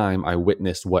first time I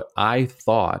witnessed what I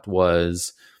thought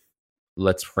was,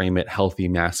 let's frame it, healthy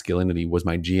masculinity, was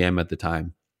my GM at the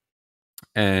time.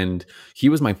 And he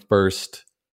was my first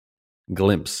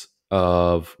glimpse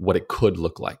of what it could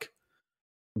look like.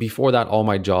 Before that, all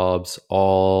my jobs,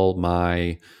 all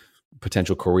my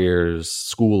potential careers,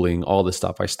 schooling, all this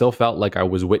stuff, I still felt like I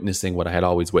was witnessing what I had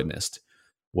always witnessed,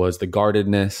 was the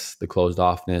guardedness, the closed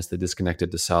offness, the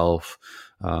disconnected to self,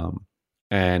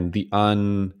 and the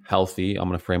unhealthy, I'm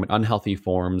going to frame it, unhealthy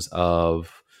forms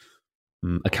of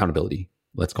accountability,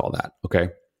 let's call that.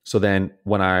 Okay. So then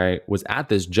when I was at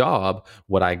this job,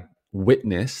 what I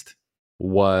witnessed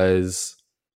was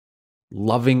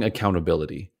loving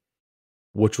accountability,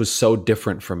 which was so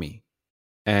different for me.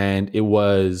 And it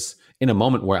was in a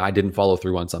moment where I didn't follow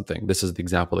through on something. This is the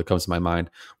example that comes to my mind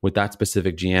with that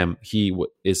specific GM. He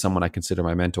is someone I consider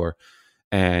my mentor.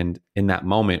 And in that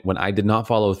moment, when I did not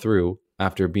follow through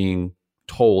after being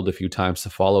told a few times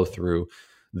to follow through,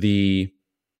 the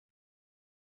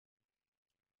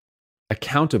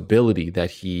accountability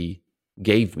that he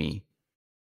gave me,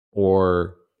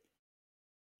 or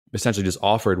essentially just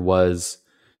offered, was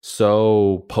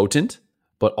so potent,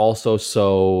 but also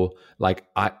so like,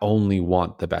 I only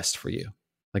want the best for you.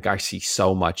 Like, I see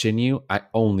so much in you. I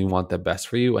only want the best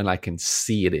for you, and I can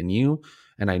see it in you,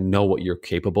 and I know what you're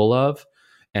capable of,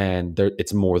 and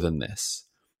it's more than this.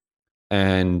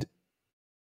 And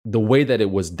the way that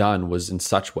it was done was in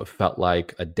such what felt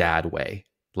like a dad way,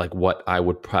 like what I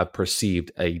would have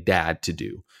perceived a dad to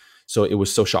do. So it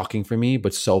was so shocking for me,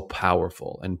 but so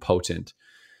powerful and potent.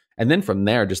 And then from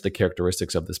there, just the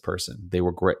characteristics of this person. They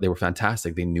were great. They were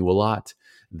fantastic. They knew a lot.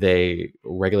 They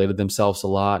regulated themselves a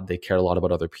lot. They cared a lot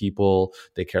about other people.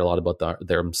 They cared a lot about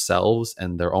themselves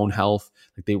and their own health.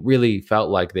 Like, they really felt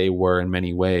like they were, in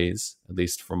many ways, at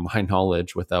least from my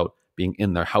knowledge, without being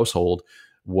in their household,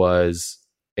 was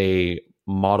a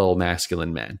model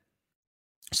masculine man.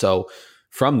 So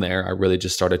from there, I really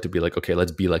just started to be like, okay,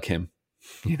 let's be like him.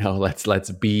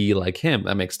 Let's be like him.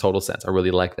 That makes total sense. I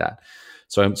really like that.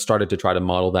 So I started to try to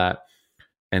model that.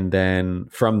 And then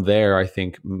from there, I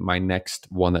think my next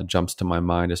one that jumps to my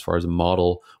mind as far as a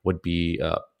model would be,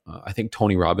 I think,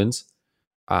 Tony Robbins,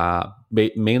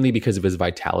 mainly because of his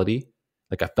vitality.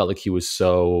 Like, I felt like he was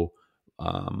so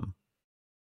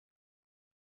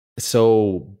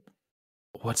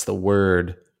what's the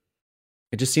word?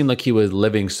 It just seemed like he was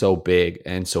living so big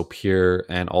and so pure,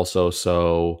 and also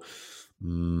so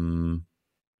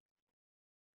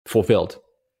fulfilled.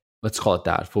 Let's call it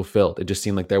that, fulfilled. It just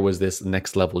seemed like there was this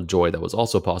next level joy that was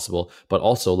also possible, but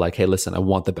also like, hey, listen, I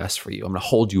want the best for you. I'm going to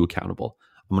hold you accountable.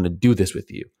 I'm going to do this with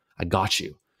you. I got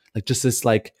you. Like, just this,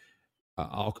 like,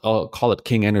 I'll call it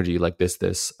king energy, like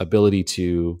this ability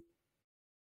to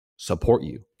support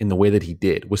you in the way that he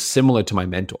did was similar to my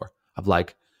mentor of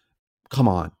like, come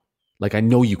on, like, I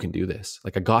know you can do this.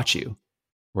 Like, I got you.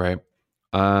 Right.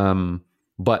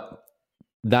 But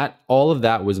that all of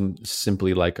that was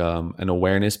simply like an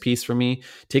awareness piece for me.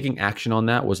 Taking action on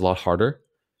that was a lot harder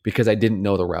because I didn't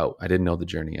know the route. I didn't know the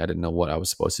journey. I didn't know what I was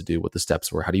supposed to do, what the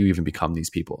steps were. How do you even become these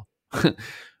people?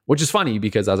 Which is funny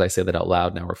because as I say that out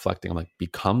loud now, reflecting, I'm like,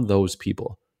 become those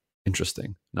people.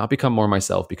 Interesting. Not become more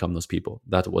myself, become those people.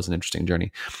 That was an interesting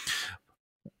journey.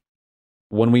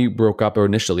 When we broke up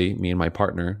initially, me and my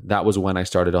partner, that was when I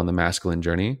started on the masculine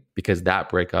journey, because that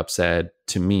breakup said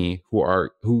to me,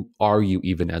 who are you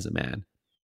even as a man?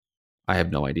 I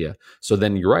have no idea. So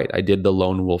then you're right. I did the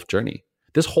lone wolf journey.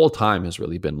 This whole time has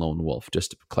really been lone wolf,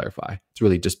 just to clarify. It's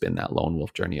really just been that lone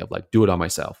wolf journey of like, do it on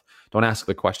myself. Don't ask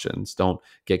the questions. Don't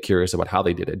get curious about how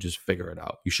they did it. Just figure it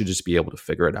out. You should just be able to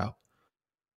figure it out.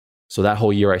 So that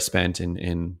whole year I spent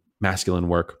in masculine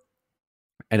work,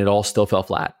 and it all still fell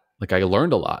flat. Like I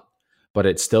learned a lot, but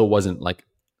it still wasn't like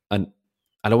I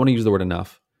don't want to use the word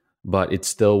enough, but it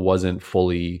still wasn't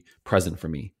fully present for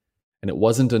me. And it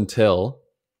wasn't until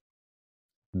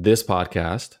this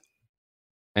podcast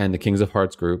and the Kings of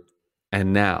Hearts group,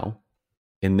 and now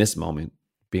in this moment,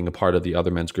 being a part of the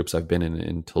other men's groups I've been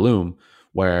in Tulum,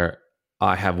 where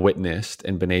I have witnessed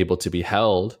and been able to be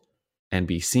held and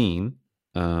be seen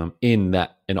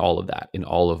in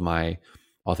all of my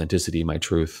authenticity, my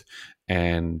truth.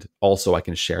 And also I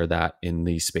can share that in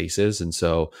these spaces. And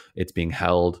so it's being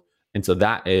held. And so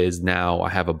that is now I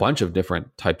have a bunch of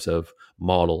different types of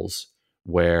models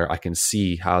where I can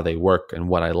see how they work and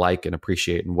what I like and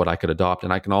appreciate and what I could adopt.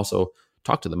 And I can also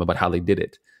talk to them about how they did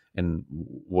it and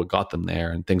what got them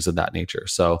there and things of that nature.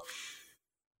 So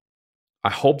I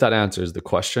hope that answers the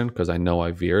question, because I know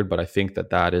I veered, but I think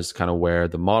that is kind of where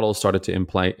the models started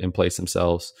to place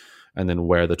themselves, and then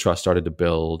where the trust started to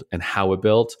build and how it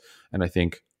built. And I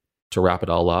think, to wrap it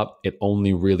all up, it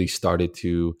only really started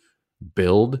to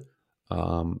build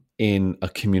in a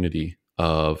community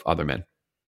of other men,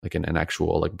 like in an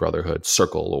actual like brotherhood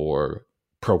circle or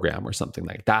program or something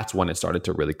like that. That's when it started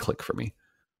to really click for me.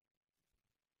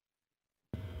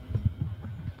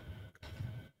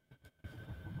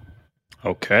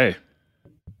 Okay.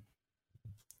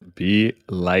 Be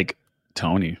like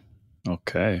Tony.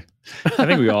 Okay. I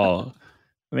think we all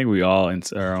in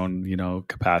our own,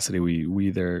 capacity, we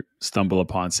either stumble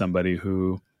upon somebody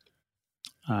who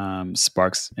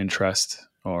sparks interest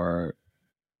or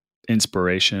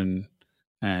inspiration,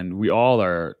 and we all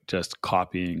are just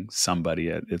copying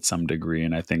somebody at some degree.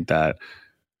 And I think that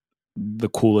the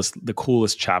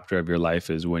coolest chapter of your life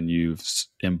is when you've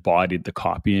embodied the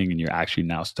copying and you're actually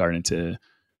now starting to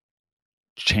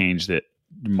change it,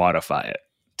 modify it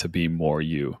to be more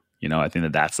you. I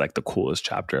think that's like the coolest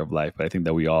chapter of life. But I think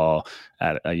that we all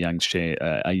at a young journey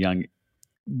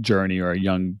or a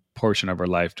young portion of our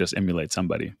life just emulate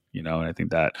somebody, and I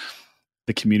think that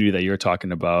the community that you're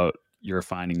talking about, you're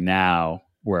finding now,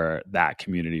 where that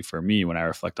community for me, when I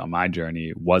reflect on my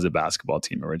journey, was a basketball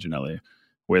team originally,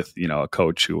 with a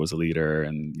coach who was a leader,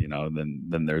 and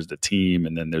then there's the team,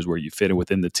 and then there's where you fit in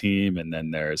within the team, and then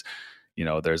there's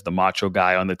the macho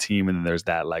guy on the team, and then there's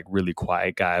that like really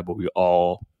quiet guy, but we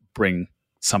all bring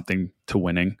something to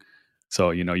winning.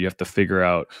 So you have to figure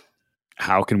out,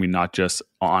 how can we not just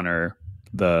honor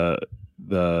the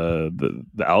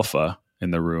alpha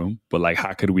in the room, but like,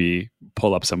 how could we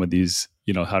pull up some of these,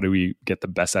 how do we get the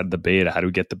best out of the beta? How do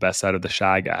we get the best out of the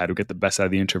shy guy? How do we get the best out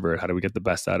of the introvert? How do we get the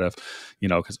best out of,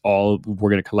 because we're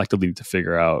going to collectively need to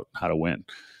figure out how to win.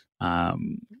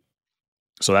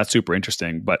 So that's super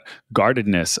interesting. But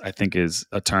guardedness, I think, is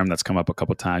a term that's come up a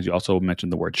couple of times. You also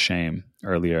mentioned the word shame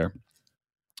earlier.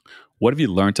 What have you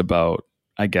learned about,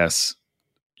 I guess,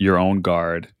 your own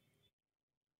guard,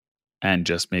 and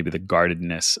just maybe the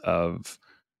guardedness of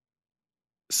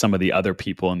some of the other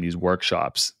people in these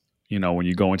workshops? When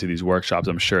you go into these workshops,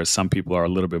 I'm sure some people are a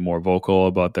little bit more vocal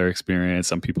about their experience.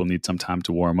 Some people need some time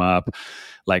to warm up.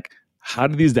 Like, how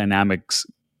do these dynamics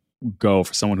go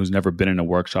for someone who's never been in a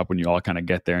workshop, when you all kind of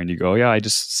get there and you go, yeah, I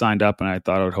just signed up and I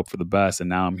thought I would hope for the best, and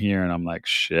now I'm here and I'm like,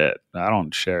 shit, I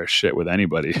don't share shit with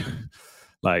anybody.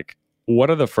 Like, what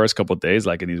are the first couple of days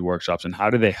like in these workshops, and how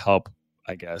do they help,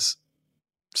 I guess,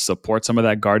 support some of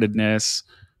that guardedness?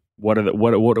 What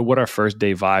are first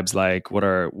day vibes like? What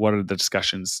are the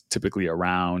discussions typically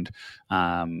around?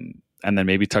 And then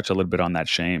maybe touch a little bit on that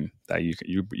shame that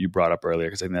you brought up earlier,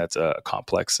 because I think that's a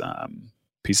complex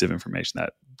piece of information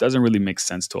that doesn't really make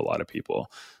sense to a lot of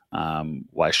people.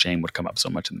 Why shame would come up so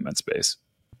much in the men's space.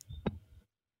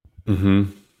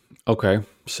 Mm-hmm. Okay.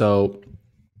 So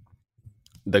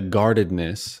the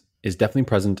guardedness is definitely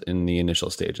present in the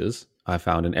initial stages. I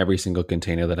found in every single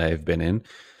container that I have been in,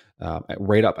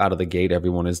 right up out of the gate,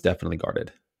 everyone is definitely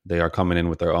guarded. They are coming in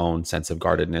with their own sense of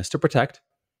guardedness to protect.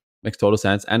 Makes total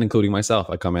sense. And including myself,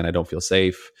 I come in, I don't feel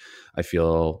safe. I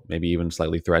feel maybe even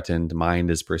slightly threatened.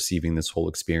 Mind is perceiving this whole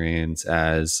experience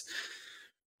as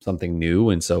something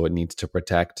new. And so it needs to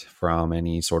protect from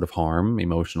any sort of harm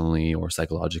emotionally or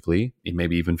psychologically,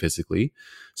 maybe even physically.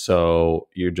 So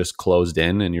you're just closed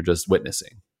in and you're just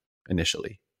witnessing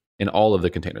initially in all of the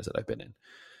containers that I've been in.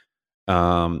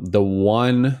 The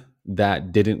one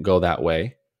that didn't go that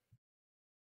way,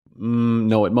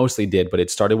 no, it mostly did, but it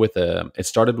started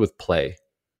with play,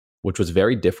 which was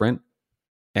very different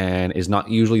and is not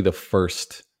usually the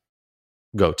first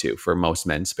go-to for most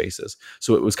men's spaces.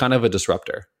 So it was kind of a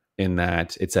disruptor in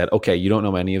that it said, okay, you don't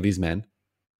know any of these men.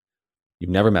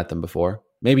 You've never met them before.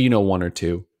 Maybe you know one or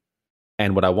two.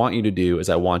 And what I want you to do is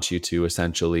I want you to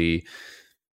essentially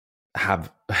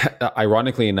have,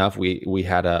 ironically enough, we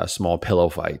had a small pillow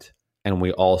fight. And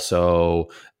we also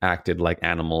acted like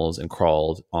animals and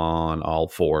crawled on all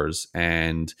fours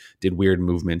and did weird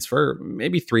movements for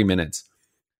maybe 3 minutes.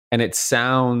 And it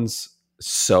sounds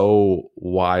so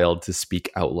wild to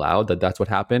speak out loud that that's what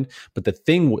happened. But the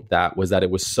thing with that was that it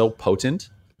was so potent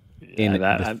in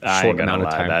the I short ain't gonna amount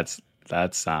of lie. time.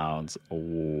 That sounds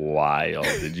wild.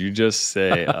 Did you just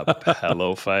say a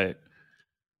pillow fight?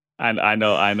 And I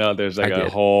know. There's like a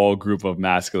whole group of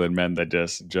masculine men that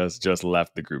just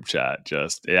left the group chat.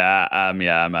 I'm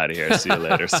out of here. See you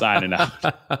later. Signing out.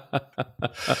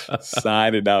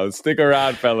 Signing out. Stick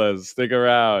around, fellas. Stick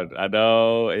around. I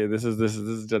know this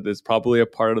is probably a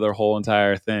part of their whole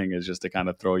entire thing is just to kind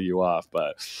of throw you off,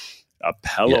 but a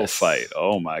pillow fight.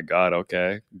 Oh my God.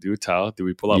 Okay. Do tell. Do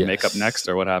we pull out makeup next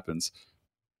or what happens?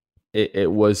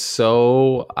 It was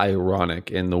so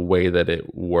ironic in the way that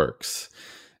it works.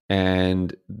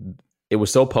 And it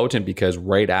was so potent because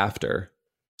right after,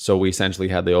 so we essentially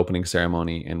had the opening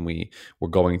ceremony and we were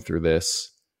going through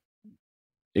this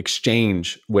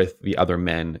exchange with the other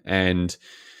men. And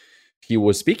he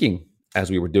was speaking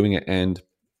as we were doing it. And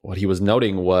what he was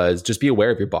noting was just be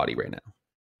aware of your body right now.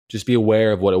 Just be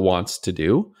aware of what it wants to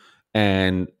do.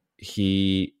 And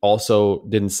he also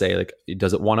didn't say like, it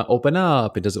doesn't want to open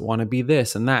up. It doesn't want to be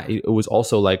this and that. It was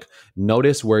also like,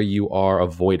 notice where you are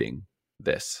avoiding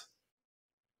this.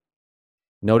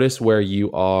 Notice where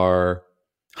you are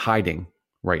hiding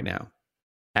right now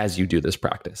as you do this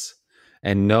practice.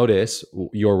 And notice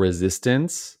your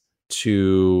resistance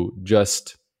to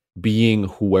just being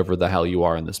whoever the hell you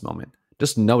are in this moment.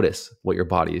 Just notice what your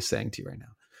body is saying to you right now.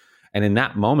 And in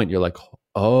that moment, you're like,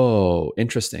 oh,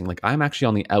 interesting. Like I'm actually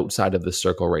on the outside of the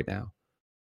circle right now.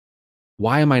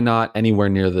 Why am I not anywhere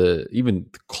near even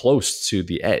close to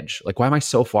the edge? Like, why am I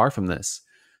so far from this?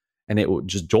 And it will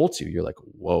just jolt you. You're like,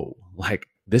 whoa, like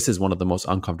this is one of the most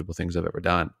uncomfortable things I've ever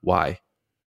done. Why?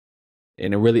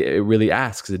 And it really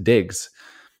asks, it digs.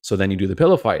 So then you do the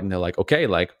pillow fight and they're like, okay,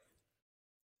 like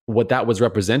what that was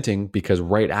representing, because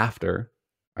right after,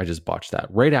 I just botched that.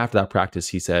 Right after that practice,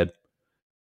 he said,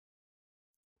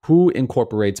 who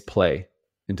incorporates play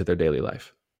into their daily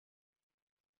life?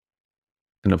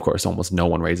 And of course, almost no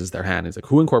one raises their hand. He's like,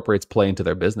 who incorporates play into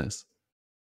their business?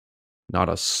 Not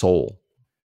a soul.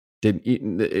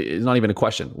 It's not even a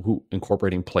question. Who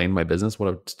incorporating play in my business?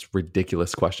 What a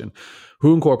ridiculous question.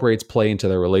 Who incorporates play into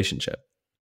their relationship?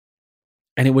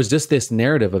 And it was just this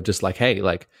narrative of just like, hey,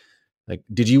 like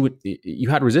did you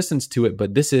had resistance to it,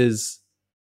 but this is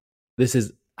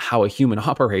how a human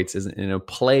operates, is in a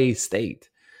play state.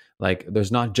 Like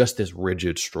there's not just this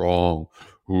rigid, strong,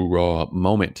 hoorah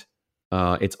moment.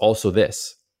 It's also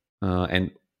this.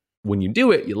 And when you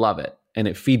do it, you love it and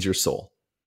it feeds your soul.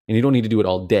 And you don't need to do it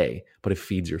all day, but it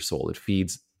feeds your soul. It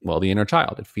feeds, well, the inner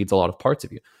child. It feeds a lot of parts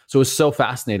of you. So it's so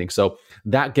fascinating. So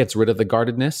that gets rid of the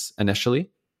guardedness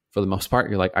initially. For the most part,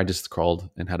 you're like, I just crawled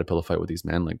and had a pillow fight with these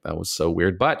men. Like that was so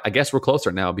weird. But I guess we're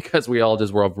closer now because we're all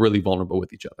really vulnerable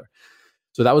with each other.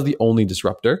 So that was the only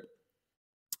disruptor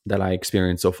that I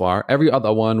experienced so far. Every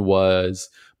other one was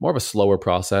more of a slower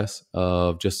process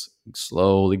of just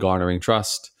slowly garnering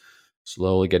trust,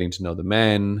 slowly getting to know the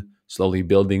men, slowly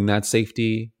building that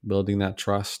safety, building that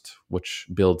trust, which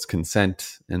builds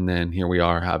consent. And then here we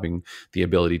are having the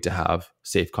ability to have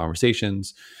safe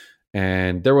conversations.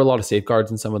 And there were a lot of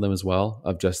safeguards in some of them as well,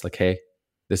 of just like, hey,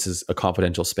 this is a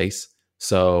confidential space.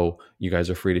 So you guys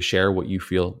are free to share what you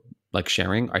feel like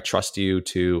sharing. I trust you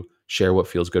to share what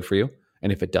feels good for you.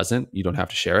 And if it doesn't, you don't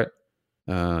have to share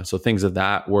it. So things of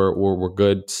that were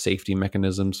good safety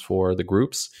mechanisms for the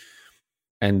groups.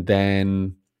 And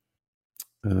then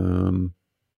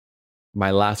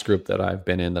my last group that I've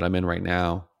been in, that I'm in right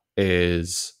now,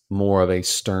 is more of a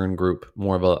stern group,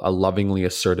 more of a lovingly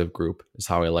assertive group is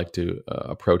how I like to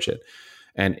approach it.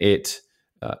 And it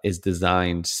is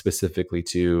designed specifically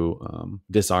to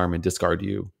disarm and discard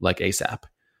you like ASAP.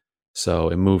 So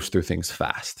it moves through things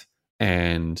fast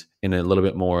and in a little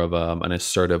bit more of an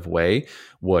assertive way,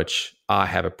 which I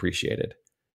have appreciated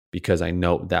because I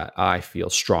know that I feel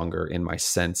stronger in my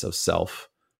sense of self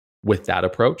with that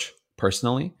approach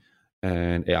personally,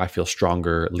 and I feel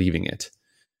stronger leaving it.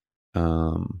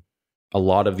 A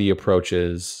lot of the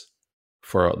approaches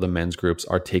for the men's groups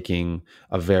are taking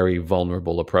a very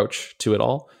vulnerable approach to it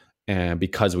all. And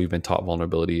because we've been taught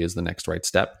vulnerability is the next right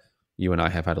step, you and I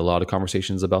have had a lot of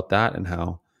conversations about that and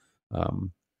how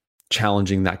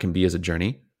challenging that can be as a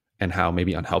journey and how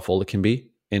maybe unhelpful it can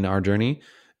be in our journey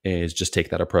is just take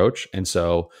that approach. And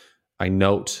so I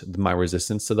note my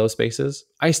resistance to those spaces.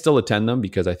 I still attend them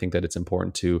because I think that it's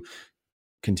important to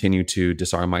continue to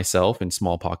disarm myself in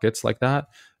small pockets like that.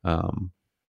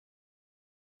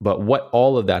 But what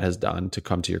all of that has done, to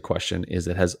come to your question, is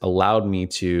it has allowed me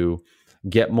to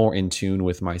get more in tune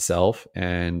with myself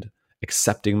and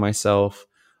accepting myself,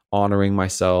 honoring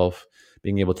myself,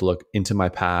 being able to look into my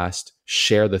past,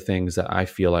 share the things that I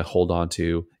feel I hold on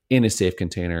to in a safe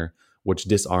container, which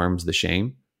disarms the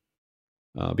shame,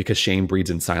 because shame breeds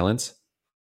in silence.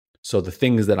 So the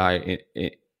things that I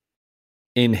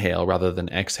inhale rather than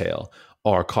exhale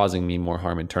are causing me more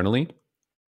harm internally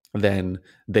than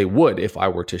they would if I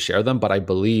were to share them. But I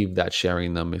believe that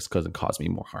sharing them is going to cause me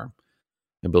more harm.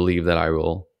 I believe that I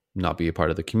will not be a part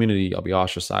of the community. I'll be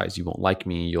ostracized. You won't like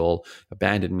me. You'll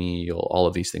abandon me. All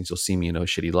of these things. You'll see me in a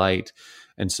shitty light.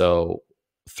 And so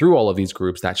through all of these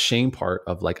groups, that shame part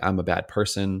of like, I'm a bad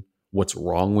person. What's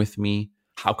wrong with me?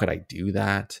 How could I do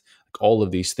that? Like, all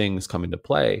of these things come into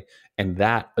play. And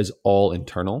that is all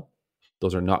internal.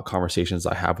 Those are not conversations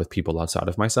I have with people outside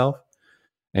of myself.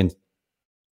 And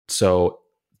so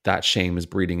that shame is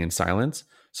breeding in silence.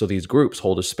 So these groups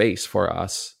hold a space for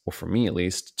us, or for me at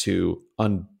least, to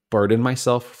unburden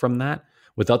myself from that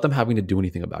without them having to do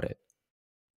anything about it.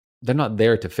 They're not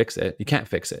there to fix it. You can't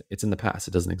fix it. It's in the past.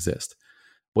 It doesn't exist.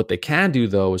 What they can do,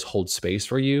 though, is hold space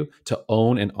for you to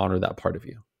own and honor that part of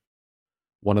you.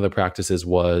 One of the practices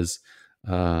was,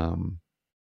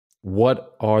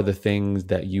 what are the things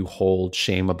that you hold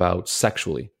shame about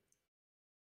sexually?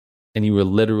 And you were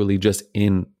literally just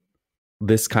in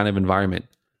this kind of environment.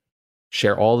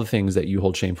 Share all the things that you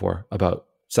hold shame for about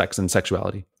sex and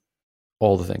sexuality.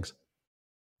 All the things.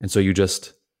 And so you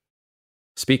just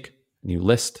speak and you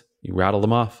list, you rattle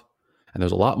them off. And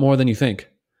there's a lot more than you think.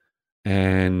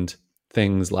 And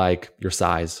things like your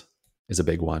size is a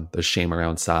big one. There's shame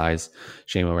around size,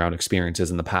 shame around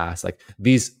experiences in the past. Like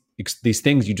these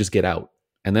things you just get out.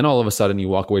 And then all of a sudden you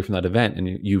walk away from that event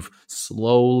and you've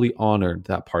slowly honored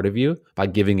that part of you by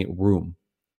giving it room,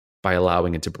 by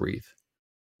allowing it to breathe,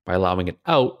 by allowing it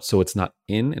out so it's not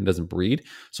in and doesn't breed.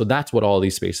 So that's what all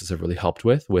these spaces have really helped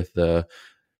with the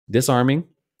disarming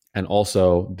and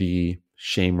also the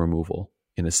shame removal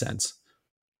in a sense.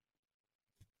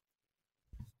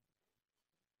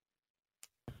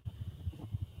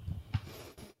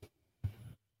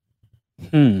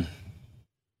 I'm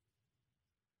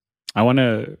going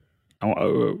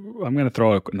to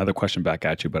throw another question back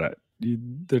at you, but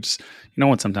there's,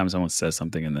 when sometimes someone says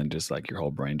something and then just like your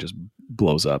whole brain just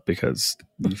blows up because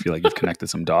you feel like you've connected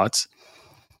some dots.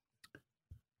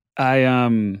 I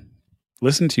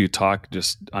listened to you talk,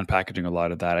 just unpackaging a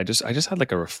lot of that. I just had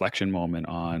like a reflection moment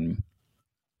on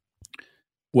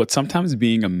what sometimes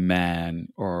being a man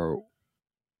or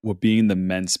what being in the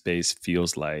men's space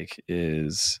feels like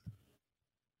is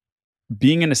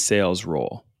being in a sales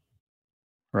role,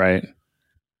 right?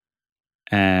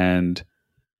 And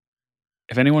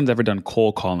if anyone's ever done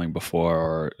cold calling before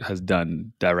or has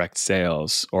done direct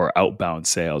sales or outbound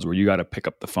sales where you got to pick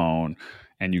up the phone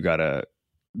and you got to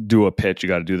do a pitch, you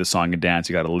got to do the song and dance,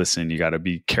 you got to listen, you got to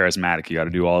be charismatic, you got to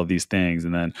do all of these things.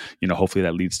 And then, hopefully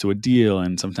that leads to a deal.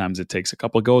 And sometimes it takes a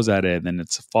couple of goes at it, then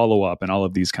it's a follow up and all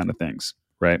of these kind of things,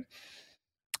 right?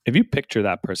 If you picture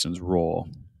that person's role,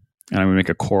 and I'm going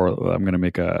to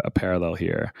make a parallel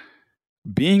here.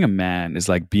 Being a man is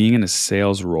like being in a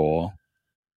sales role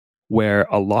where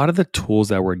a lot of the tools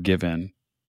that we're given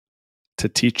to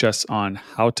teach us on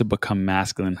how to become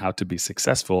masculine, how to be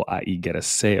successful, i.e. get a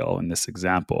sale in this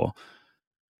example,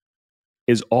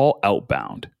 is all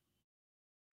outbound.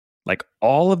 Like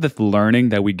all of the learning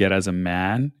that we get as a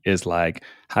man is like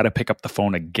how to pick up the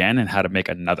phone again and how to make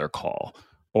another call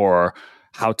or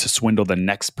how to swindle the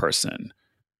next person.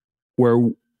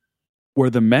 Where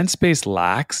the men's space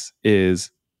lacks is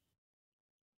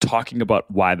talking about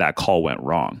why that call went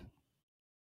wrong.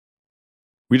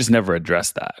 We just never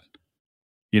address that.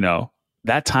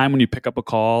 That time when you pick up a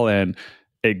call and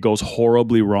it goes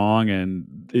horribly wrong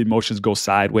and emotions go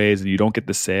sideways and you don't get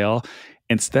the sale,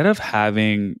 instead of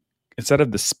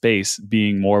the space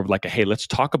being more of like a, hey, let's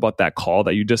talk about that call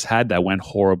that you just had that went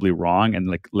horribly wrong, and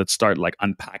like let's start like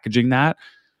unpackaging that,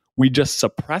 we just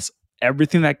suppress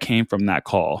everything that came from that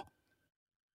call,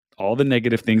 all the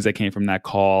negative things that came from that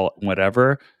call,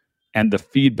 whatever, and the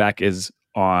feedback is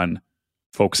on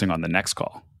focusing on the next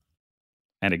call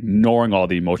and ignoring all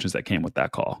the emotions that came with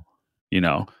that call, you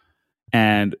know?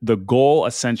 And the goal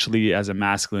essentially as a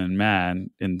masculine man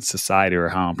in society, or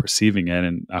how I'm perceiving it,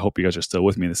 and I hope you guys are still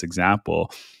with me in this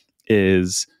example,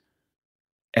 is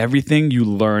everything you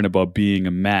learn about being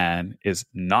a man is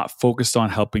not focused on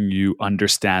helping you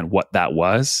understand what that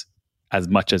was as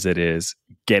much as it is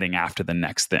getting after the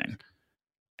next thing.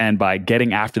 And by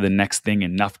getting after the next thing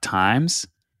enough times,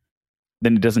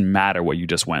 then it doesn't matter what you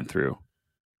just went through.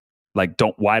 Like,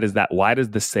 why does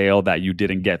the sale that you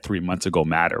didn't get 3 months ago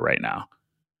matter right now?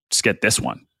 Just get this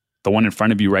one. The one in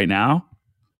front of you right now.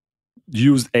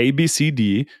 Use A, B, C,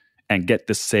 D and get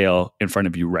the sale in front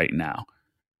of you right now.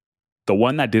 The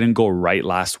one that didn't go right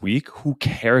last week, who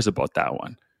cares about that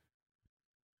one?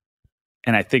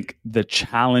 And I think the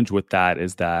challenge with that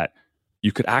is that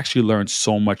you could actually learn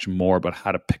so much more about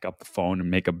how to pick up the phone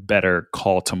and make a better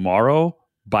call tomorrow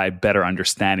by better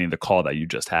understanding the call that you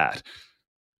just had.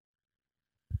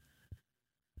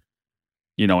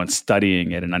 You know, and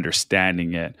studying it and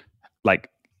understanding it, like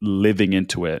living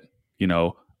into it, you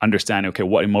know, understanding, okay,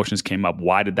 what emotions came up?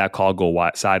 Why did that call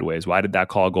go sideways? Why did that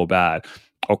call go bad?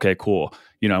 Okay, cool.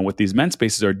 You know, and what these men's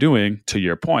spaces are doing, to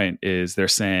your point, is they're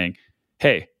saying,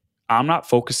 hey, I'm not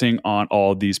focusing on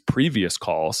all these previous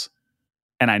calls,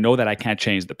 and I know that I can't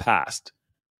change the past,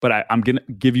 but I'm going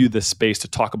to give you the space to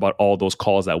talk about all those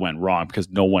calls that went wrong because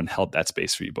no one held that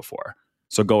space for you before.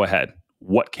 So go ahead.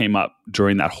 What came up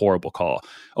during that horrible call?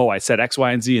 Oh, I said X,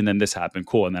 Y, and Z, and then this happened.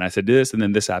 Cool. And then I said this, and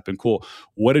then this happened. Cool.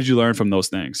 What did you learn from those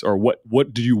things? Or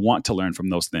what do you want to learn from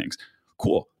those things?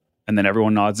 Cool. And then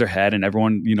everyone nods their head and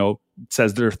everyone, you know,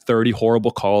 says their 30 horrible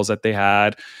calls that they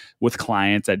had with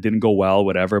clients that didn't go well,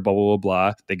 whatever, blah, blah, blah,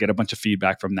 blah. They get a bunch of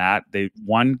feedback from that. They,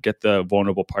 one, get the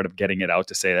vulnerable part of getting it out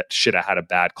to say that, shit, I had a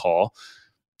bad call.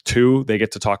 Two, they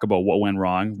get to talk about what went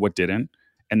wrong, what didn't.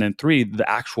 And then three, the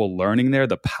actual learning there,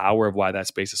 the power of why that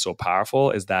space is so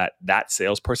powerful is that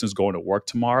salesperson is going to work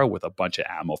tomorrow with a bunch of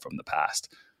ammo from the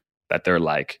past that they're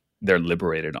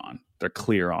liberated on, they're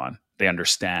clear on, they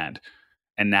understand.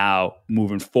 And now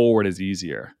moving forward is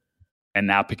easier. And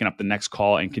now picking up the next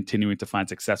call and continuing to find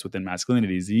success within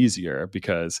masculinity is easier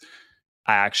because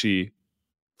I actually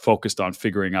focused on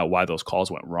figuring out why those calls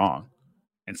went wrong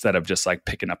instead of just like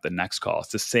picking up the next call.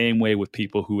 It's the same way with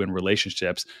people who in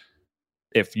relationships,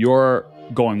 if you're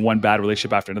going one bad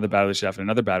relationship after another bad relationship after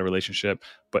another bad relationship,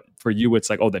 but for you, it's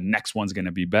like, oh, the next one's going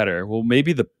to be better. Well,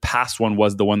 maybe the past one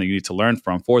was the one that you need to learn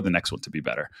from for the next one to be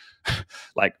better.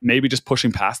 Like maybe just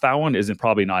pushing past that one isn't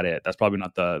probably not it. That's probably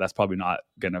not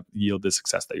going to yield the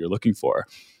success that you're looking for.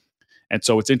 And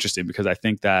so it's interesting because I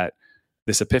think that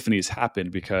this epiphany has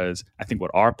happened because I think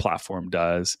what our platform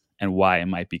does and why it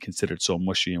might be considered so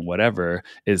mushy and whatever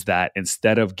is that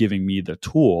instead of giving me the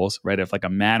tools, right? If like a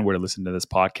man were to listen to this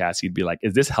podcast, he'd be like,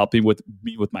 is this helping with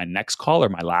me with my next call or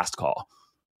my last call?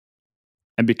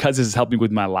 And because this is helping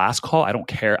with my last call, I don't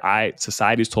care.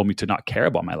 Society's told me to not care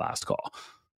about my last call.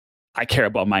 I care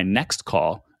about my next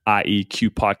call, i.e.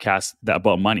 Q podcasts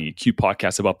about money, Q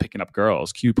podcasts about picking up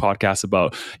girls, Q podcasts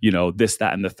about, you know, this,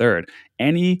 that, and the third.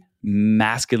 Any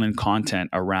masculine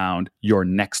content around your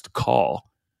next call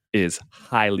is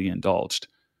highly indulged.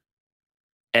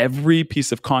 Every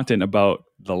piece of content about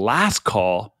the last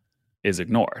call is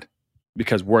ignored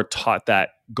because we're taught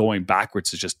that going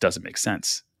backwards just doesn't make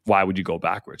sense. Why would you go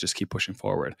backwards? Just keep pushing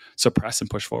forward. Suppress and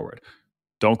push forward.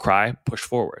 Don't cry, push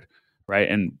forward, right?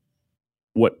 And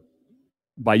what,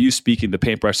 by you speaking, the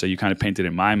paintbrush that you kind of painted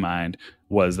in my mind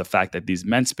was the fact that these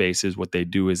men's spaces, what they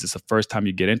do is it's the first time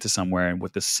you get into somewhere, and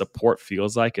what this support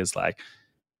feels like is like,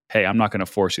 hey, I'm not going to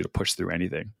force you to push through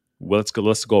anything. Well,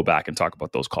 let's go back and talk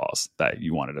about those calls that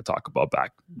you wanted to talk about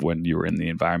back when you were in the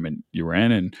environment you were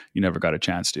in and you never got a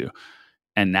chance to.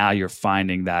 And now you're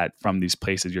finding that from these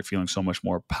places, you're feeling so much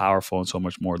more powerful and so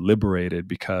much more liberated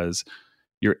because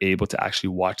you're able to actually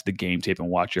watch the game tape and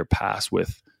watch your past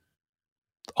with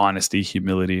honesty,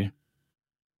 humility.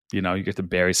 You know, you get to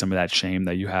bury some of that shame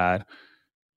that you had.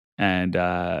 And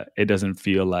it doesn't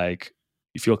feel like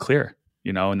you feel clear.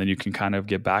 You know, and then you can kind of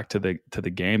get back to the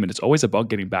game. And it's always about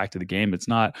getting back to the game. It's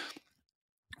not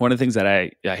one of the things that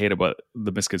I hate about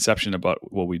the misconception about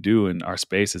what we do in our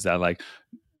space is that like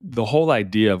the whole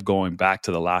idea of going back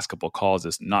to the last couple of calls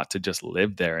is not to just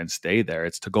live there and stay there.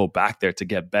 It's to go back there to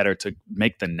get better, to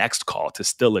make the next call, to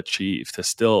still achieve, to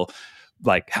still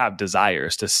like have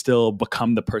desires, to still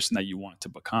become the person that you want to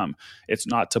become. It's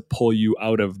not to pull you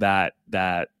out of that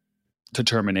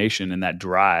determination and that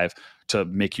drive to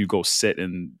make you go sit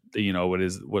in, you know,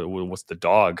 what's the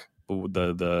dog,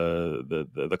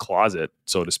 the closet,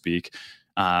 so to speak.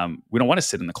 We don't want to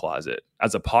sit in the closet.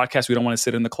 As a podcast, we don't want to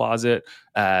sit in the closet.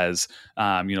 As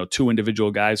two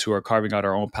individual guys who are carving out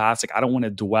our own paths. Like, I don't want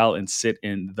to dwell and sit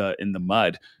in the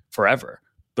mud forever.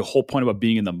 The whole point about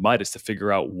being in the mud is to figure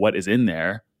out what is in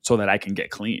there so that I can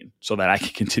get clean, so that I can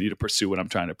continue to pursue what I'm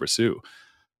trying to pursue.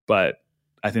 But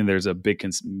I think there's a big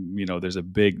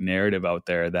narrative out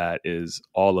there that is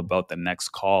all about the next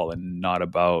call and not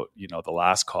about, the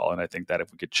last call. And I think that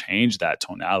if we could change that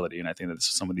tonality, and I think that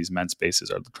some of these men's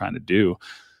spaces are trying to do,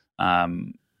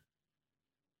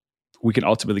 we can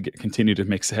ultimately continue to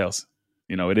make sales.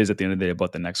 It is at the end of the day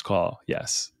about the next call.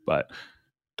 Yes. But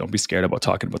don't be scared about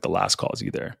talking about the last calls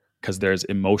either, because there's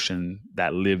emotion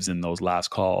that lives in those last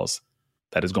calls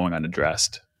that is going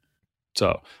unaddressed.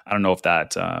 So I don't know if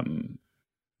that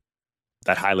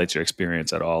highlights your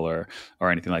experience at all or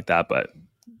anything like that, but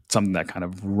something that kind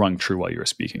of rung true while you were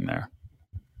speaking there.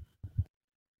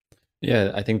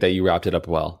 Yeah, I think that you wrapped it up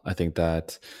well. I think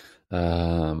that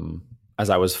as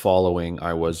I was following,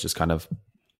 I was just kind of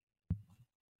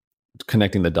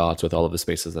connecting the dots with all of the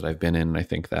spaces that I've been in. And I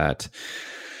think that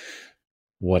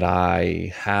what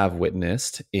I have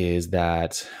witnessed is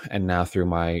that, and now through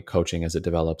my coaching as it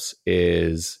develops,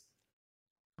 is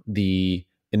the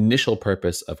initial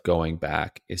purpose of going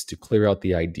back is to clear out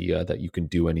the idea that you can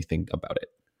do anything about it.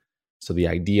 So the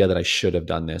idea that I should have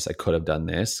done this, I could have done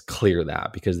this, clear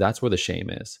that, because that's where the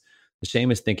shame is. The shame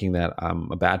is thinking that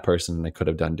I'm a bad person and I could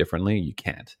have done differently. You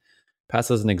can't. Past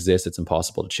doesn't exist. It's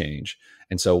impossible to change.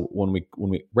 And so when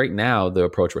we right now, the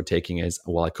approach we're taking is,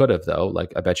 well, I could have though.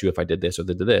 Like, I bet you if I did this or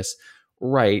did this,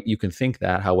 right? You can think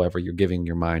that. However, you're giving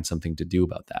your mind something to do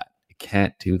about that. It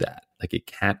can't do that. Like, it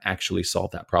can't actually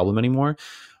solve that problem anymore.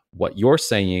 What you're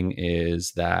saying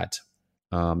is that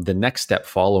the next step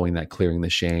following that, clearing the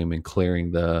shame and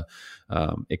clearing the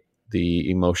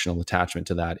emotional attachment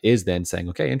to that, is then saying,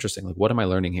 okay, interesting. Like, what am I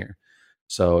learning here?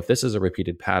 So if this is a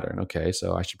repeated pattern, okay,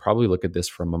 so I should probably look at this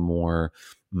from a more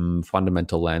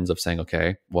fundamental lens of saying,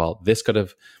 okay, well, this could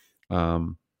have,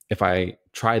 if I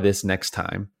try this next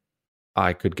time,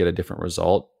 I could get a different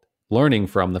result, learning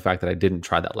from the fact that I didn't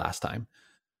try that last time.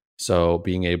 So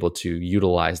being able to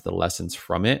utilize the lessons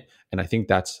from it. And I think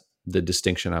that's the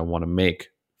distinction I want to make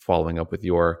following up with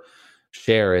your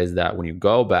share, is that when you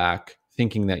go back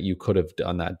thinking that you could have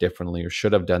done that differently or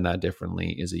should have done that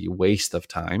differently is a waste of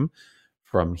time.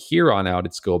 From here on out,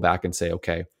 it's go back and say,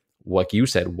 okay, like you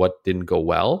said, what didn't go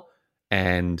well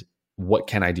and what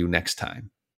can I do next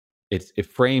time? It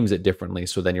frames it differently.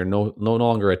 So then you're no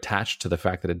longer attached to the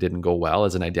fact that it didn't go well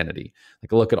as an identity.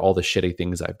 Like, look at all the shitty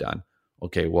things I've done.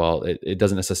 Okay, well, it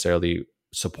doesn't necessarily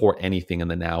support anything in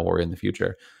the now or in the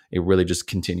future. It really just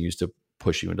continues to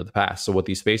push you into the past. So what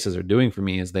these spaces are doing for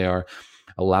me is they are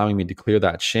allowing me to clear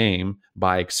that shame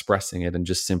by expressing it and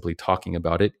just simply talking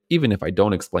about it. Even if I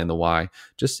don't explain the why,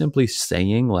 just simply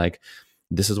saying, like,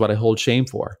 this is what I hold shame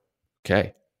for.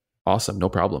 Okay, awesome, no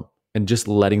problem. And just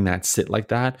letting that sit like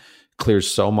that clears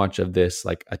so much of this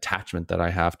like attachment that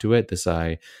I have to it. This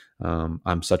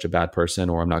I'm such a bad person,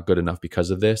 or I'm not good enough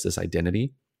because of this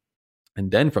identity.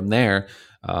 And then from there,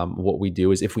 what we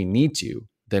do is, if we need to,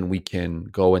 then we can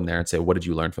go in there and say, what did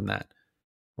you learn from that?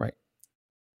 Right.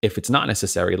 If it's not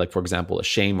necessary, like, for example, a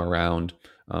shame around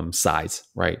size,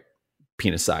 right?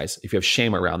 Penis size. If you have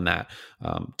shame around that,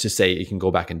 to say you can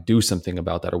go back and do something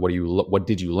about that, or what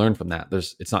did you learn from that?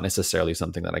 It's not necessarily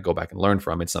something that I go back and learn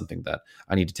from. It's something that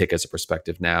I need to take as a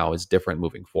perspective now is different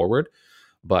moving forward.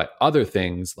 But other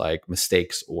things like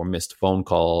mistakes or missed phone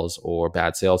calls or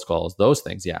bad sales calls, those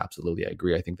things, yeah, absolutely, I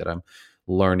agree. I think that I'm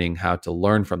learning how to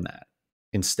learn from that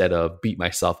instead of beat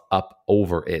myself up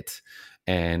over it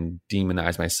and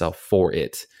demonize myself for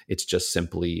it. It's just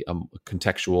simply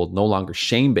contextual, no longer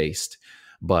shame-based,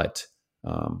 but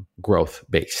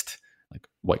growth-based. Like,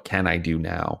 what can I do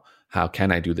now? How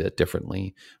can I do that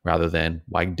differently? Rather than,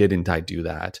 why didn't I do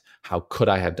that? How could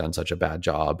I have done such a bad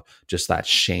job? Just that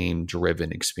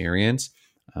shame-driven experience,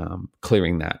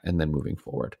 clearing that and then moving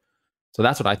forward. So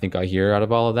that's what I think I hear out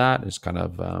of all of that, is kind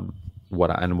of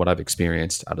what I've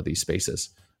experienced out of these spaces.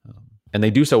 And they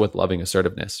do so with loving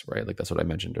assertiveness, right? Like, that's what I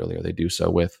mentioned earlier. They do so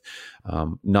with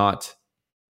not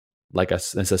like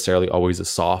necessarily always a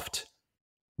soft,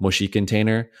 mushy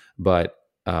container, but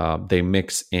they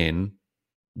mix in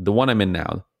the one I'm in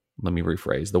now. let me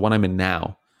rephrase. The one I'm in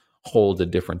now holds a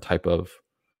different type of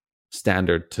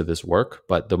standard to this work,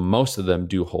 but the most of them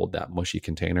do hold that mushy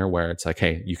container where it's like,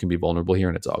 hey, you can be vulnerable here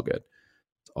and it's all good.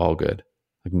 It's all good.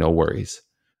 Like, no worries.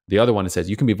 The other one, it says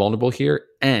you can be vulnerable here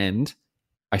and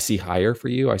I see higher for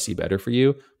you. I see better for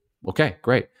you. Okay,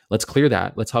 great. Let's clear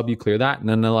that. Let's help you clear that. And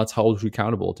then let's hold you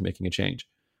accountable to making a change.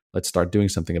 Let's start doing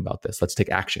something about this. Let's take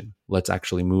action. Let's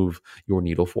actually move your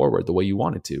needle forward the way you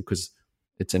want it to, because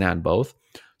it's an and both.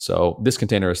 So this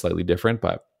container is slightly different,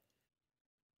 but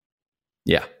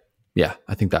yeah,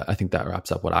 I think that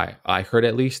wraps up what I heard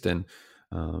at least. And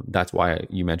that's why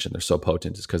you mentioned they're so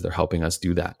potent, is because they're helping us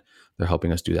do that. They're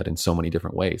helping us do that in so many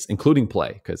different ways, including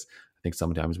play. Because I think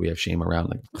sometimes we have shame around,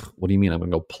 like, what do you mean I'm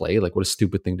going to go play? Like, what a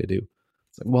stupid thing to do.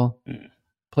 It's like, well,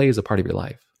 play is a part of your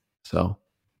life. So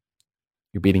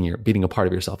you're beating a part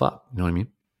of yourself up. You know what I mean?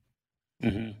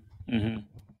 Mm-hmm. Mm-hmm.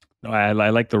 No, I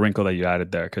like the wrinkle that you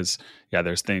added there, because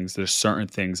there's certain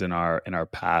things in our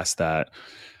past that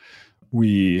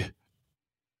we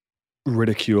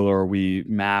ridicule or we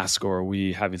mask or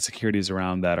we have insecurities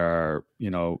around that are,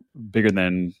 bigger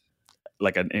than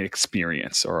like an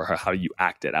experience or how you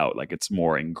act it out. Like, it's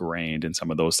more ingrained, and some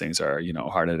of those things are,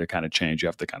 harder to kind of change. You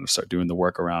have to kind of start doing the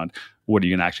work around what are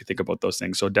you going to actually think about those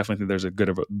things. So definitely there's a bit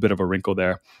of a wrinkle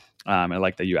there. I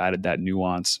like that you added that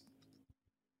nuance.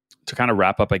 To kind of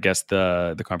wrap up, I guess,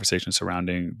 the conversation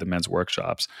surrounding the men's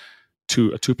workshops,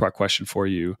 a two-part question for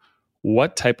you.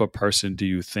 What type of person do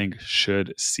you think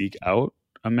should seek out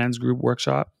a men's group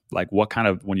workshop? Like, what kind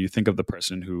of, when you think of the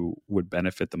person who would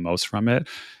benefit the most from it?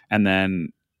 And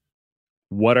then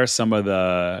what are some of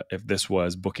if this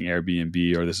was booking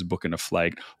Airbnb or this is booking a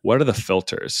flight, what are the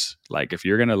filters? Like, if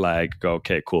you're going to go,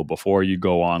 okay, cool, before you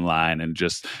go online, and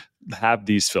just have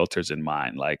these filters in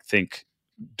mind, like, think,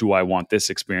 do I want this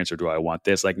experience or do I want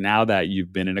this? Like, now that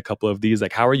you've been in a couple of these,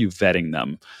 like, how are you vetting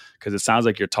them? Because it sounds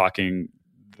like you're talking,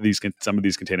 some of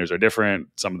these containers are different.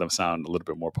 Some of them sound a little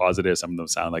bit more positive. Some of them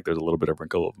sound like there's a little bit of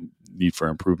wrinkle of need for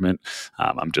improvement.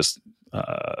 I'm just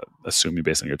assuming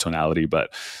based on your tonality,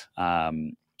 but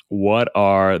what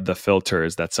are the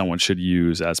filters that someone should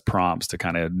use as prompts to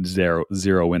kind of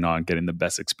zero in on getting the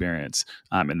best experience?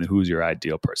 And then who's your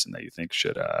ideal person that you think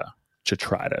should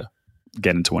try to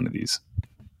get into one of these?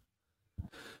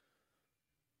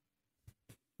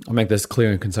 I'll make this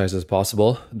clear and concise as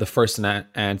possible. The first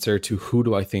answer to who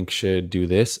do I think should do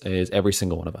this is every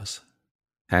single one of us.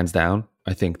 Hands down.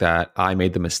 I think that I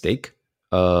made the mistake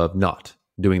of not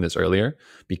doing this earlier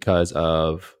because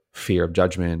of fear of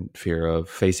judgment, fear of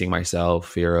facing myself,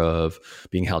 fear of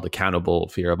being held accountable,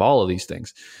 fear of all of these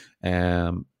things,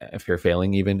 fear of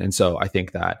failing even. And so I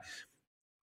think that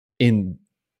in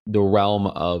the realm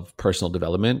of personal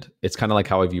development, it's kind of like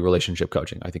how I view relationship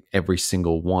coaching. I think every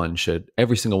single one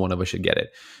of us should get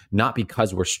it. Not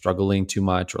because we're struggling too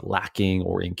much or lacking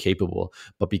or incapable,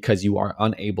 but because you are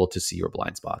unable to see your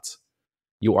blind spots.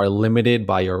 You are limited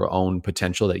by your own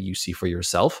potential that you see for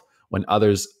yourself, when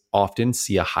others often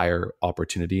see a higher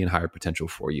opportunity and higher potential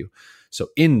for you. So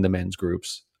in the men's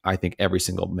groups, I think every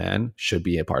single man should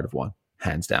be a part of one,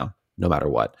 hands down, no matter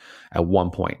what, at one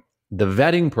point. The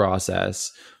vetting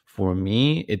process, for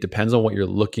me, it depends on what you're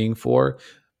looking for,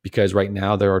 because right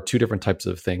now there are two different types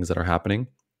of things that are happening.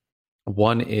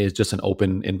 One is just an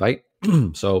open invite.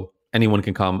 So anyone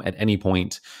can come at any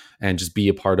point and just be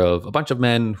a part of a bunch of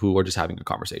men who are just having a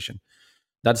conversation.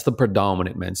 That's the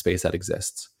predominant men's space that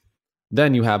exists.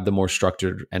 Then you have the more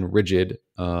structured and rigid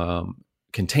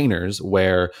containers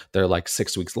where they're like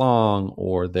 6 weeks long,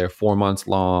 or they're 4 months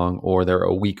long, or they're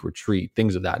a week retreat,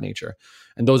 things of that nature.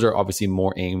 And those are obviously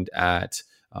more aimed at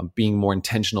being more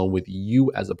intentional with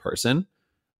you as a person,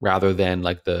 rather than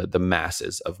like the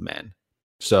masses of men.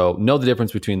 So know the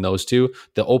difference between those two.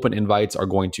 The open invites are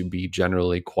going to be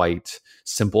generally quite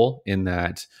simple in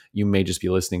that you may just be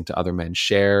listening to other men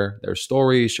share their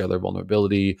stories, share their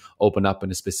vulnerability, open up in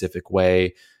a specific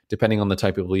way. Depending on the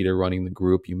type of leader running the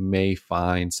group, you may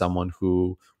find someone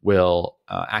who will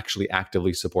actually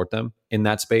actively support them in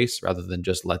that space, rather than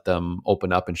just let them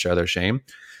open up and share their shame.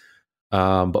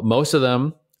 But most of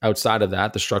them, outside of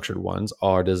that, the structured ones,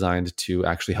 are designed to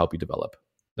actually help you develop.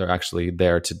 They're actually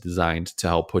designed to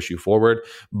help push you forward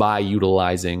by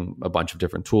utilizing a bunch of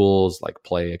different tools like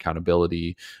play,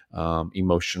 accountability,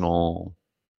 emotional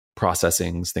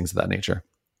processings, things of that nature.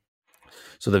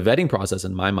 So the vetting process,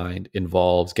 in my mind,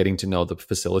 involves getting to know the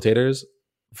facilitators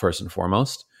first and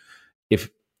foremost.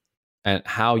 And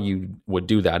how you would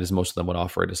do that is most of them would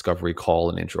offer a discovery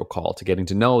call, an intro call, to getting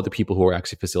to know the people who are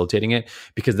actually facilitating it,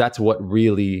 because that's what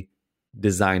really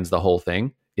designs the whole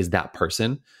thing, is that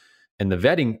person. And the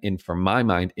vetting, from my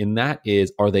mind, in that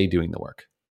is, are they doing the work?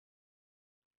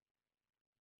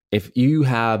 If you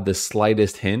have the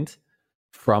slightest hint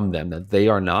from them that they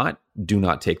are not, do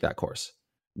not take that course.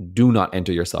 Do not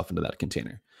enter yourself into that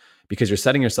container, because you're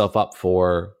setting yourself up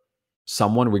for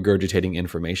someone regurgitating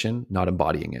information, not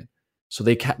embodying it. So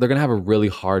they're going to have a really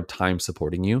hard time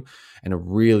supporting you and a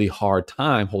really hard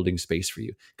time holding space for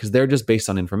you, because they're just based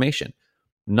on information.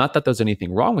 Not that there's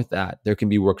anything wrong with that. There can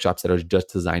be workshops that are just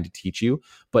designed to teach you,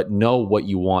 but know what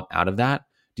you want out of that.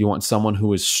 Do you want someone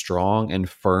who is strong and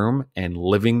firm and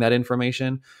living that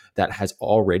information, that has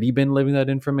already been living that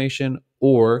information?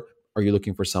 Or are you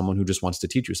looking for someone who just wants to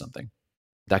teach you something?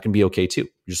 That can be okay too.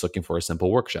 You're just looking for a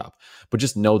simple workshop, but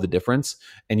just know the difference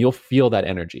and you'll feel that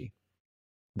energy.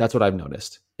 That's what I've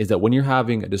noticed, is that when you're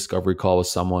having a discovery call with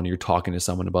someone, you're talking to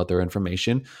someone about their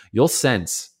information, you'll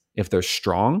sense if they're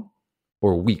strong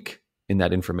or weak in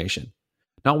that information.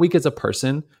 Not weak as a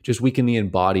person, just weak in the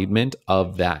embodiment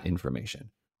of that information.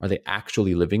 Are they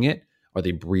actually living it? Are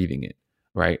they breathing it?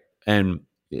 Right? And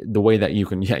the way that you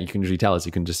can usually tell is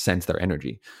you can just sense their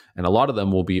energy. And a lot of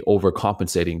them will be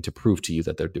overcompensating to prove to you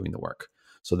that they're doing the work.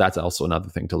 So that's also another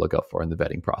thing to look out for in the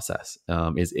vetting process.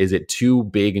 Is it too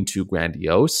big and too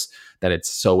grandiose that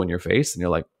it's so in your face and you're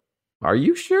like, are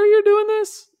you sure you're doing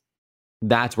this?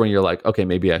 That's when you're like, okay,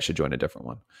 maybe I should join a different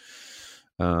one.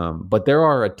 But there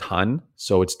are a ton.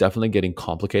 So it's definitely getting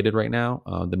complicated right now.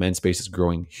 The men's space is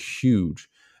growing huge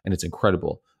and it's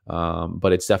incredible.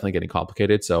 But it's definitely getting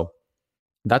complicated. So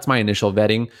that's my initial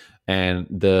vetting. And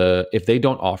if they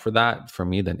don't offer that for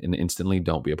me, then instantly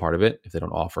don't be a part of it. If they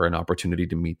don't offer an opportunity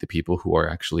to meet the people who are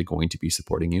actually going to be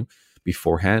supporting you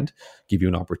beforehand, give you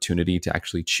an opportunity to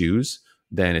actually choose,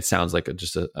 then it sounds like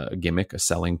just a gimmick, a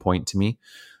selling point to me.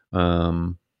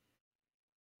 And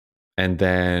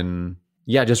then,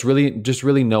 just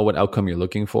really know what outcome you're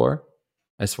looking for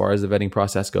as far as the vetting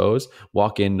process goes.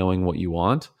 Walk in knowing what you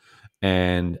want.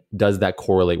 And does that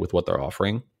correlate with what they're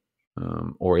offering?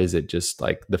 Or is it just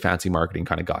like the fancy marketing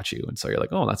kind of got you? And so you're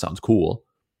like, oh, that sounds cool.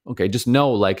 Okay, just know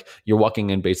like you're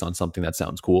walking in based on something that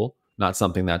sounds cool, not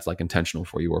something that's like intentional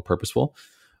for you or purposeful.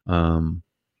 And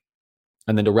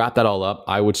then to wrap that all up,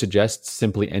 I would suggest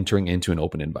simply entering into an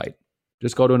open invite.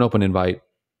 Just go to an open invite.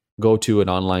 Go to an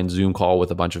online Zoom call with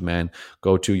a bunch of men.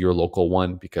 Go to your local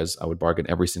one, because I would bargain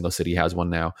every single city has one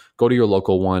now. Go to your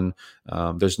local one.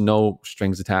 There's no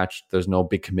strings attached. There's no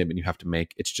big commitment you have to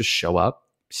make. It's just show up,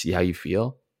 see how you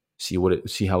feel, see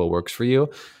how it works for you,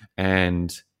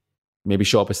 and maybe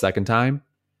show up a second time,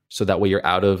 so that way you're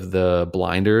out of the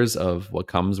blinders of what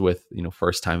comes with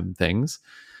first time things,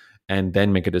 and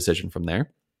then make a decision from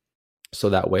there. So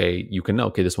that way you can know,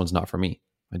 okay, this one's not for me.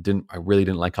 I really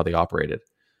didn't like how they operated.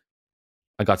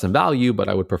 I got some value, but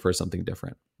I would prefer something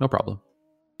different. No problem.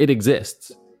 It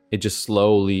exists. It just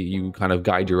slowly, you kind of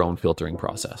guide your own filtering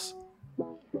process.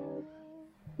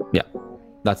 Yeah,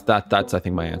 that's I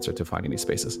think my answer to finding these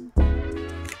spaces.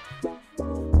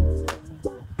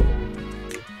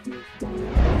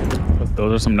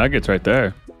 Those are some nuggets right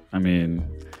there. I mean,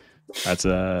 that's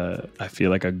I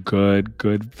feel like a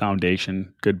good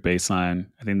foundation, good baseline.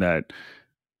 I think that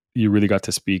you really got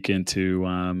to speak into,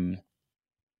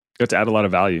 got to add a lot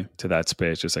of value to that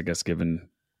space, just I guess given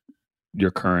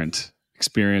your current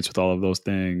experience with all of those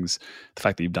things, the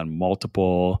fact that you've done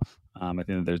multiple. I think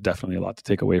that there's definitely a lot to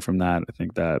take away from that. I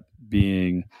think that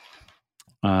being,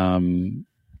 I think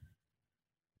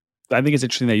it's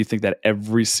interesting that you think that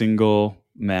every single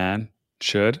man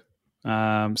should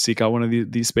seek out one of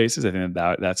these spaces. I think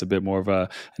that's a bit more of an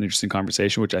interesting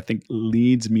conversation, which I think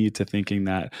leads me to thinking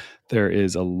that there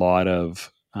is a lot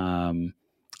of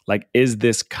is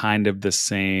this kind of the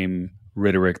same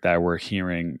rhetoric that we're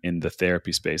hearing in the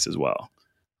therapy space as well,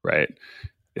 right?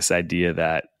 This idea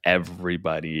that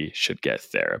everybody should get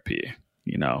therapy,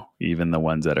 even the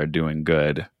ones that are doing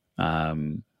good.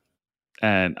 And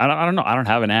I don't know. I don't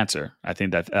have an answer. I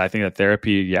think that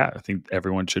therapy, I think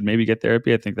everyone should maybe get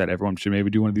therapy. I think that everyone should maybe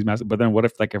do one of these massive, but then what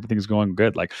if like everything's going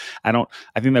good? Like, I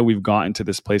think that we've gotten to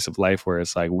this place of life where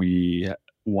it's like, we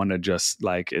want to just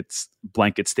like, it's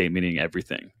blanket statementing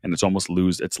everything. And it's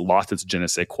lost its je ne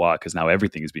sais quoi, because now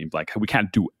everything is being blank. We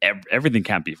can't do, everything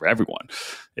can't be for everyone.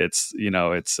 It's,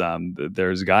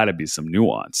 there's gotta be some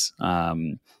nuance.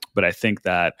 But I think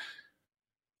that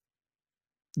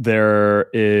there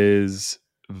is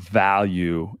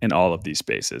value in all of these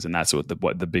spaces, and that's what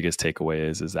the biggest takeaway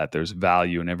is that there's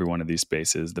value in every one of these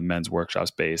spaces. The men's workshop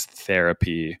space,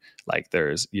 therapy, like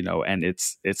there's and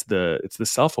it's the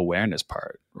self-awareness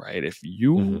part, right?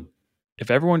 If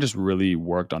everyone just really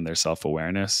worked on their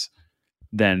self-awareness,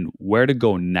 then where to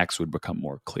go next would become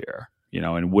more clear,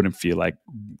 and wouldn't feel like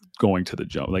going to the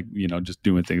Jones, like just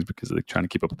doing things because they're trying to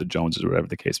keep up with the Joneses or whatever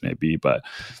the case may be. But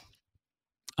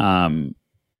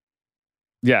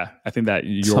Yeah, I think that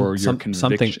your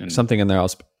conviction, something in there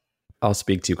I'll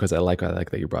speak to, because I like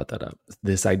that you brought that up.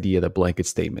 This idea, the blanket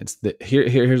statements.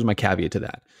 Here's my caveat to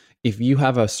that. If you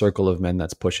have a circle of men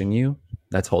that's pushing you,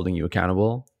 that's holding you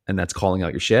accountable, and that's calling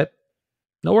out your shit,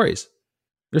 no worries.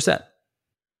 You're set.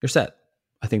 You're set.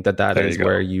 I think that There is you go.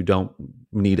 where you don't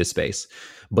need a space.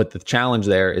 But the challenge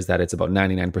there is that it's about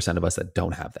 99% of us that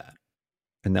don't have that.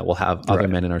 And that we'll have other Right.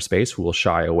 men in our space who will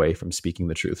shy away from speaking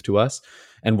the truth to us,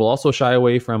 and will also shy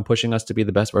away from pushing us to be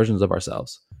the best versions of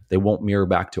ourselves. They won't mirror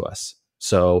back to us.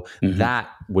 So that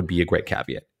would be a great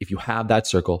caveat. If you have that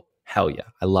circle, hell yeah,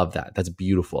 I love that. That's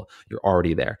beautiful. You're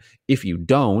already there. If you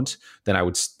don't, then I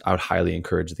would highly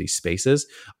encourage these spaces.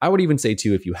 I would even say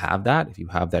too, if you have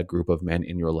that group of men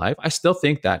in your life, I still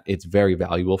think that it's very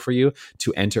valuable for you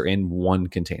to enter in one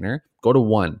container. Go to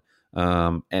one.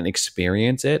 And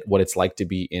experience what it's like to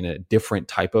be in a different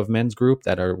type of men's group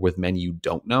that are with men you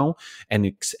don't know,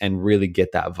 and really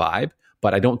get that vibe.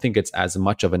 But I don't think it's as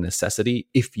much of a necessity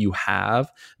if you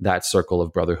have that circle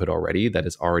of brotherhood already, that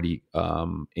is already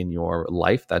in your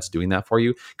life, that's doing that for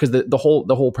you. Because the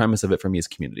whole premise of it for me is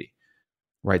community.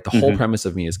 Right. The whole premise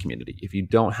of me is community. If you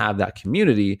don't have that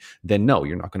community, then no,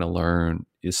 you're not going to learn.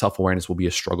 Self-awareness will be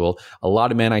a struggle. A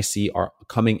lot of men I see are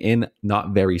coming in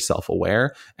not very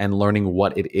self-aware and learning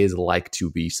what it is like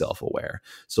to be self-aware.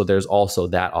 So there's also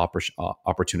that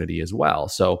opportunity as well.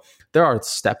 So there are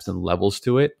steps and levels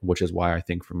to it, which is why I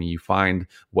think for me, you find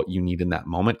what you need in that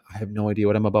moment. I have no idea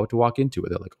what I'm about to walk into.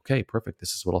 They're like, okay, perfect.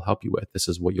 This is what I'll help you with. This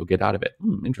is what you'll get out of it.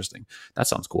 Interesting. That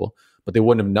sounds cool. But they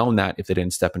wouldn't have known that if they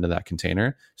didn't step into that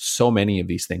container. So many of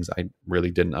these things I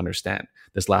really didn't understand.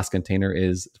 This last container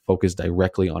is focused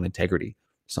directly on integrity,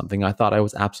 something I thought I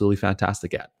was absolutely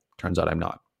fantastic at. Turns out I'm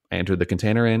not. I entered the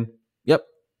container in, yep,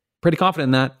 pretty confident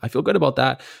in that. I feel good about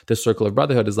that. This circle of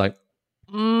brotherhood is like,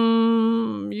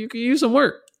 you could use some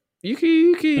work. You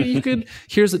could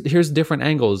here's different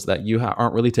angles that you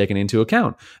aren't really taken into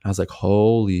account. And I was like,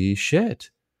 holy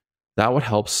shit, that would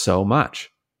help so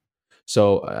much.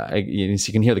 So you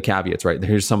can hear the caveats, right?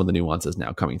 Here's some of the nuances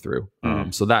now coming through.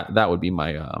 So that would be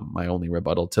my my only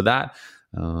rebuttal to that.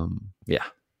 Yeah.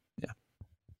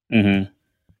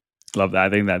 Love that. I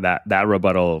think that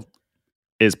rebuttal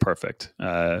is perfect,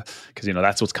 because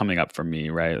that's what's coming up for me,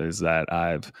 right? Is that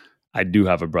I do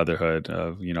have a brotherhood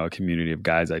of a community of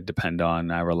guys I depend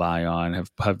on, I rely on,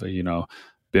 have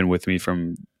been with me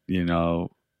from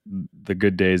the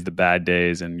good days, the bad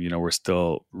days, and we're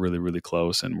still really, really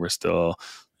close, and we're still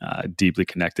deeply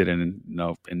connected. And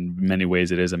in many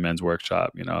ways, it is a men's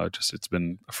workshop. It's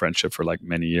been a friendship for like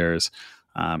many years,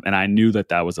 and I knew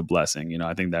that was a blessing.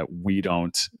 I think that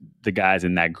the guys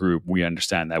in that group, we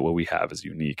understand that what we have is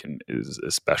unique and is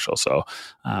special. So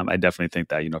I definitely think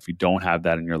that if you don't have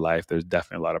that in your life, there's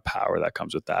definitely a lot of power that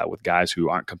comes with that. With guys who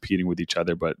aren't competing with each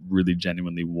other, but really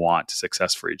genuinely want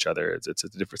success for each other, it's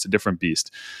a different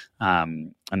beast.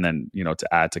 And then to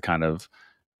add to kind of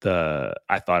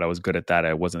I thought I was good at that,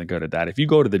 I wasn't good at that. If you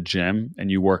go to the gym and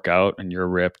you work out and you're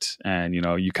ripped and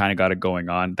you kind of got it going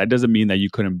on, that doesn't mean that you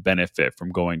couldn't benefit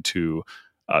from going to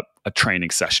a training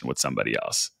session with somebody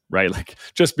else, right? Like,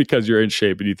 just because you're in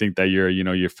shape and you think that you're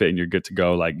fit and you're good to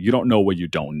go, like, you don't know what you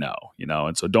don't know,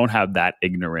 and so don't have that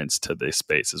ignorance to this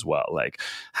space as well. Like,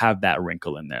 have that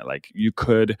wrinkle in there. Like, you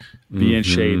could be in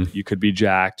shape, you could be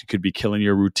jacked, you could be killing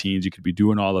your routines, you could be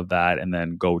doing all of that, and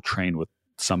then go train with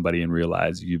somebody and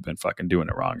realize you've been fucking doing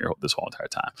it wrong this whole entire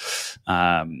time.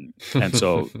 And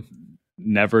so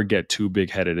never get too big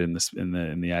headed in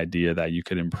the idea that you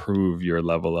could improve your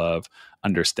level of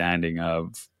understanding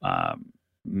of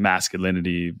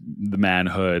masculinity, the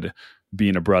manhood,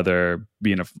 being a brother,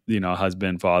 being a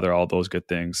husband, father, all those good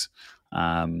things.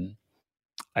 I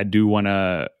do want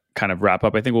to kind of wrap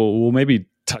up. I think we'll maybe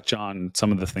touch on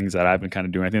some of the things that I've been kind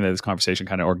of doing. I think that this conversation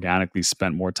kind of organically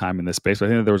spent more time in this space, but I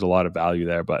think that there was a lot of value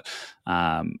there. But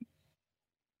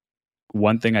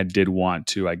one thing I did want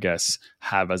to, I guess,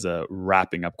 have as a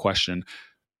wrapping up question: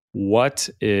 what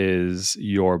is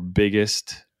your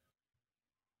biggest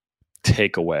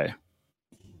takeaway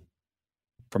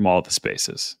from all the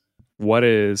spaces?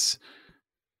 What's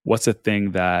a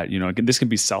thing that, this can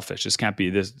be selfish. This can't be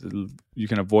this. You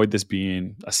can avoid this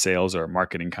being a sales or a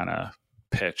marketing kind of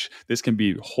pitch. This can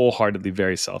be wholeheartedly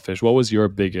very selfish. What was your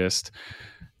biggest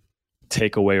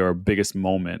takeaway or biggest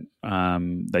moment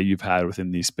that you've had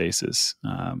within these spaces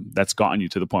that's gotten you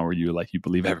to the point where you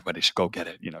believe everybody should go get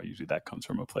it? Usually that comes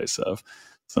from a place of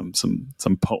some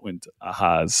potent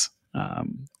ahas.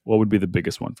 What would be the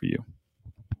biggest one for you?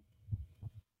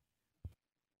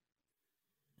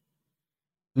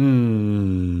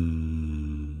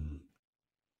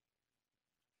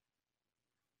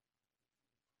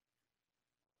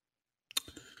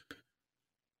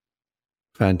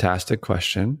 Fantastic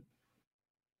question.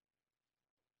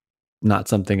 Not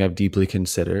something I've deeply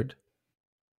considered.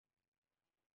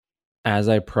 As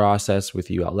I process with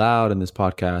you out loud in this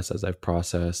podcast, as I've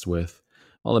processed with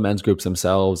all the men's groups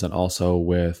themselves and also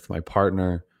with my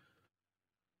partner,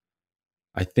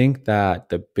 I think that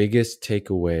the biggest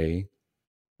takeaway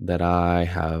that I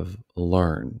have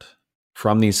learned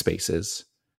from these spaces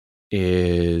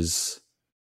is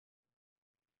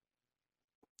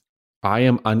I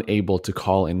am unable to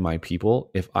call in my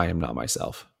people if I am not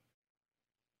myself.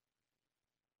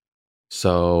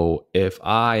 So if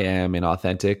I am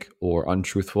inauthentic or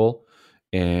untruthful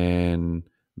and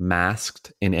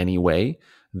masked in any way,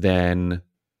 then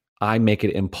I make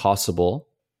it impossible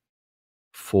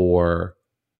for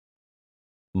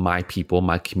my people,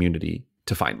 my community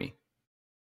to find me.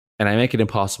 And I make it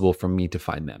impossible for me to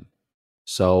find them.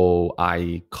 So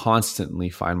I constantly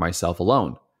find myself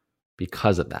alone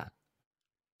because of that.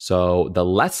 So the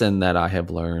lesson that I have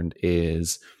learned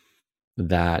is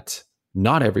that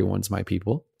not everyone's my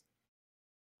people,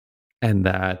 and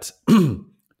that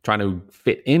trying to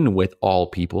fit in with all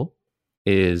people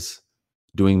is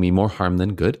doing me more harm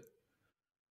than good,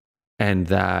 and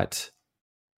that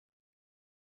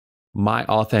my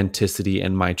authenticity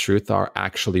and my truth are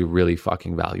actually really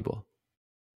fucking valuable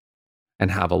and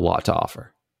have a lot to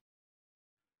offer.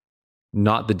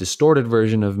 Not the distorted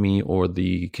version of me or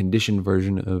the conditioned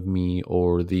version of me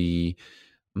or the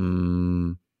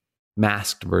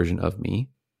masked version of me,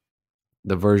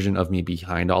 the version of me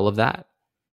behind all of that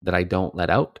I don't let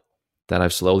out, that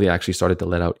I've slowly actually started to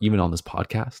let out even on this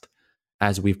podcast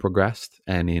as we've progressed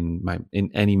and in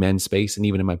any men's space and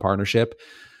even in my partnership.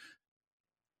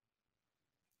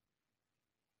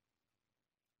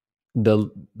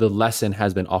 The lesson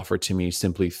has been offered to me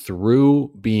simply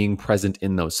through being present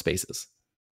in those spaces.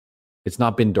 It's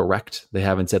not been direct. They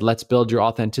haven't said, let's build your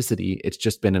authenticity. It's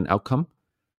just been an outcome,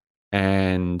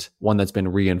 and one that's been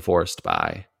reinforced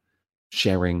by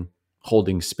sharing,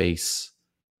 holding space,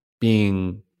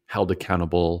 being held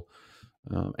accountable,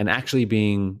 and actually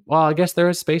being, well, I guess there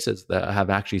are spaces that have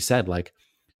actually said, like,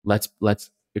 let's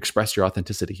express your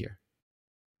authenticity here.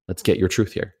 Let's get your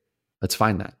truth here. Let's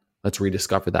find that. Let's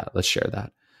rediscover that. Let's share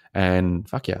that. And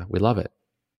fuck yeah, we love it.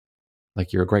 Like,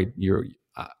 the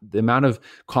amount of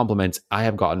compliments I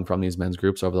have gotten from these men's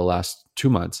groups over the last 2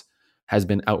 months has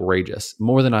been outrageous,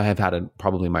 more than I have had in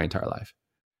probably my entire life,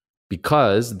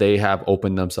 because they have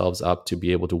opened themselves up to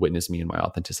be able to witness me in my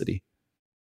authenticity,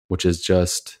 which is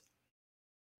just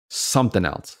something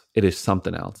else. It is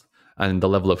something else. And the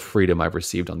level of freedom I've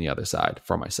received on the other side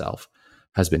for myself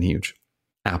has been huge.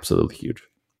 Absolutely huge.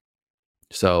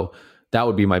 So that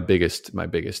would be my biggest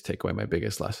takeaway, my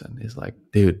biggest lesson is, like,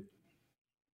 dude,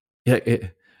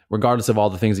 regardless of all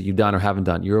the things that you've done or haven't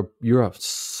done, you're a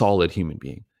solid human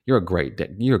being. You're a great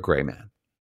man.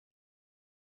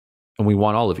 And we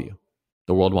want all of you.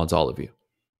 The world wants all of you.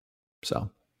 So.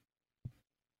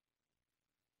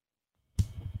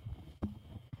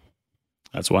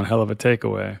 That's one hell of a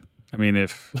takeaway. I mean,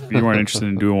 if you weren't interested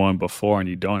in doing one before and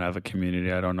you don't have a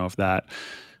community, I don't know if that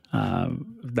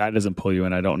doesn't pull you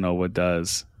in. I don't know what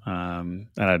does. And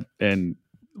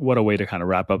what a way to kind of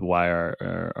wrap up why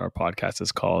our podcast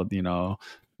is called,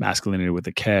 Masculinity with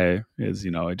a K, is,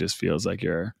 it just feels like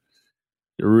you're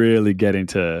really getting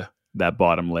to that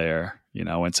bottom layer,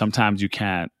 and sometimes you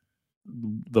can't.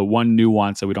 The one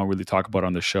nuance that we don't really talk about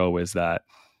on the show is that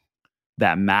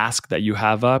mask that you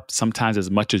have up, sometimes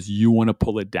as much as you want to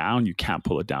pull it down, you can't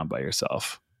pull it down by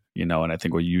yourself, and I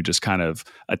think what you just kind of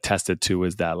attested to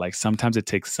is that, like, sometimes it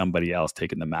takes somebody else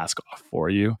taking the mask off for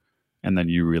you, and then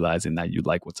you realizing that you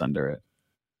like what's under it,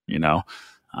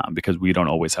 because we don't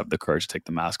always have the courage to take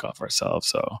the mask off ourselves.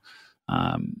 So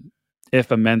if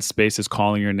a men's space is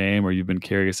calling your name or you've been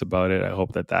curious about it, I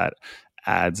hope that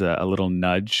adds a little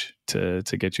nudge to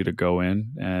get you to go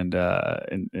in and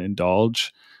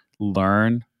indulge,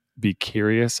 learn, be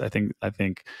curious. I think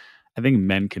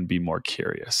men can be more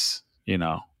curious.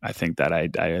 I think that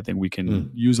I think we can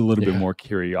use a little bit more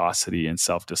curiosity and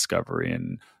self-discovery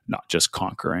and not just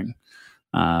conquering.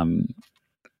 And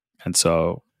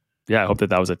so, I hope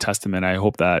that was a testament. I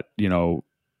hope that,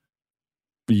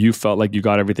 you felt like you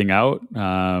got everything out.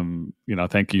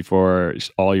 Thank you for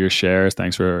all your shares.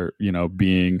 Thanks for,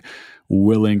 being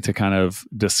willing to kind of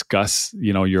discuss,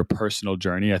 your personal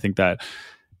journey. I think that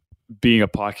being a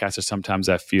podcaster, sometimes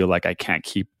I feel like I can't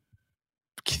keep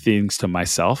things to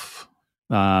myself.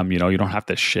 You know, you don't have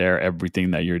to share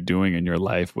everything that you're doing in your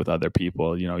life with other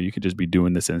people. You know, you could just be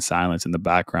doing this in silence in the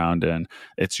background and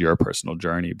it's your personal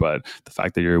journey. But the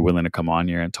fact that you're willing to come on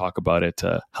here and talk about it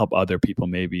to help other people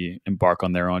maybe embark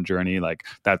on their own journey, like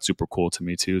that's super cool to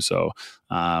me too. So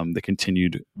the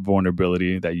continued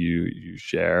vulnerability that you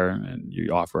share and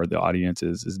you offer the audience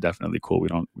is definitely cool. We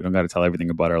don't got to tell everything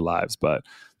about our lives, but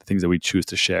the things that we choose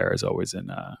to share is always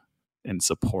in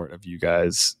support of you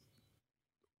guys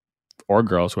or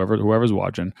girls, whoever's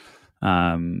watching,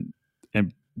 and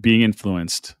being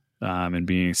influenced and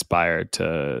being inspired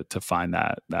to find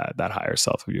that higher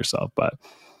self of yourself. But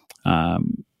yeah,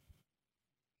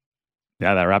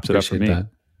 that wraps it up for me. That.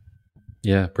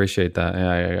 Yeah, appreciate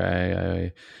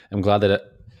that. I'm glad that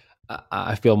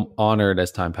I feel honored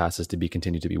as time passes to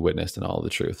continue to be witnessed in all of the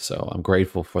truth. So I'm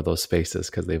grateful for those spaces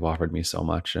because they've offered me so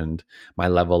much, and my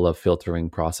level of filtering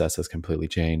process has completely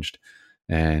changed.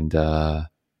 And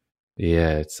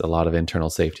yeah, it's a lot of internal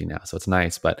safety now. So it's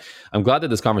nice. But I'm glad that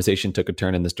this conversation took a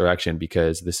turn in this direction,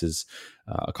 because this is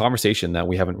a conversation that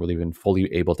we haven't really been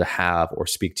fully able to have or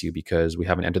speak to because we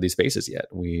haven't entered these spaces yet.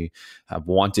 We have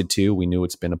wanted to. We knew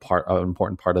it's been an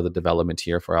important part of the development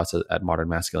here for us at Modern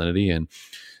Masculinity. And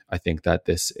I think that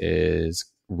this is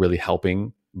really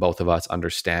helping both of us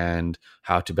understand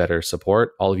how to better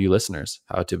support all of you listeners,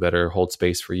 how to better hold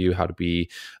space for you, how to be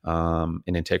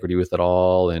in integrity with it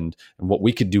all, and what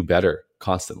we could do better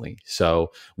constantly.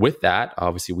 So with that,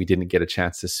 obviously we didn't get a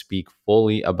chance to speak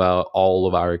fully about all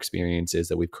of our experiences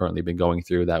that we've currently been going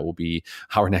through. That will be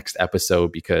our next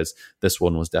episode, because this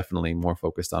one was definitely more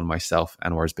focused on myself.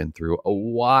 Anwar's been through a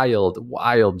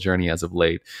wild journey as of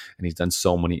late, and he's done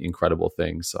so many incredible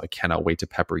things. So I cannot wait to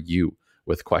pepper you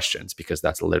with questions, because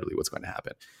that's literally what's going to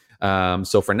happen.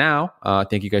 So for now,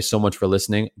 thank you guys so much for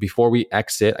listening. Before we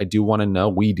exit, we do want to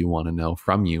know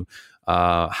from you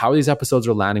how these episodes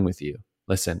are landing with you.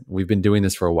 Listen, we've been doing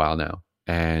this for a while now,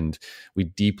 and we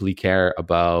deeply care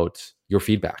about your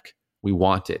feedback. We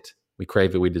want it. We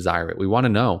crave it. We desire it. We want to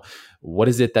know, what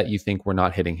is it that you think we're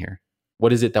not hitting here?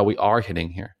 What is it that we are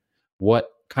hitting here? What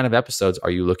kind of episodes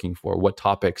are you looking for? What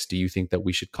topics do you think that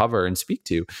we should cover and speak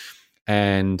to?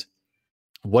 And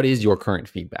what is your current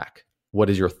feedback? What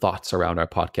is your thoughts around our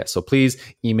podcast? So please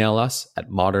email us at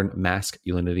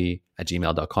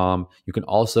modernmasculinity@gmail.com. You can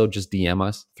also just DM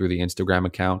us through the Instagram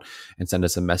account and send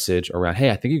us a message around,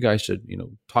 hey, I think you guys should,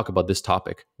 talk about this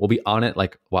topic. We'll be on it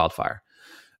like wildfire.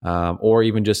 Or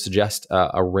even just suggest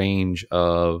a range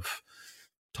of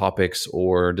topics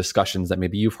or discussions that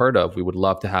maybe you've heard of. We would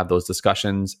love to have those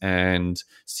discussions and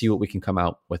see what we can come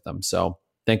out with them. So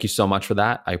thank you so much for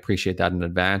that. I appreciate that in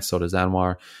advance. So does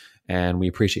Anwar. And we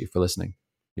appreciate you for listening.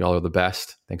 Y'all are the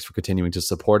best. Thanks for continuing to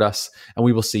support us. And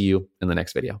we will see you in the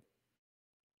next video.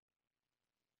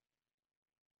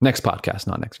 Next podcast,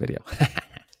 not next video.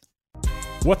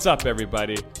 What's up,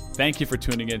 everybody? Thank you for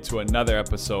tuning in to another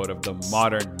episode of the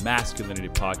Modern Masculinity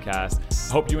Podcast.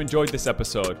 I hope you enjoyed this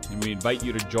episode, and we invite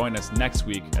you to join us next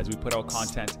week as we put out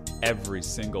content every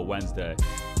single Wednesday.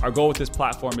 Our goal with this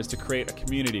platform is to create a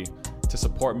community to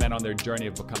support men on their journey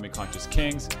of becoming conscious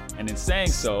kings. And in saying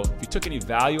so, if you took any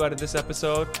value out of this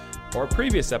episode or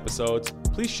previous episodes,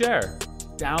 please share,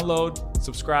 download,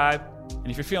 subscribe, and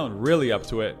if you're feeling really up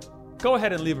to it, go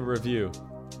ahead and leave a review.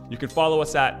 You can follow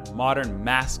us at Modern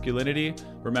Masculinity.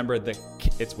 Remember,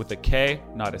 it's with a K,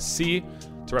 not a C,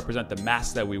 to represent the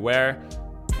mask that we wear.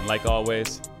 And like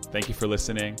always, thank you for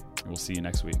listening, and we'll see you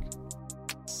next week.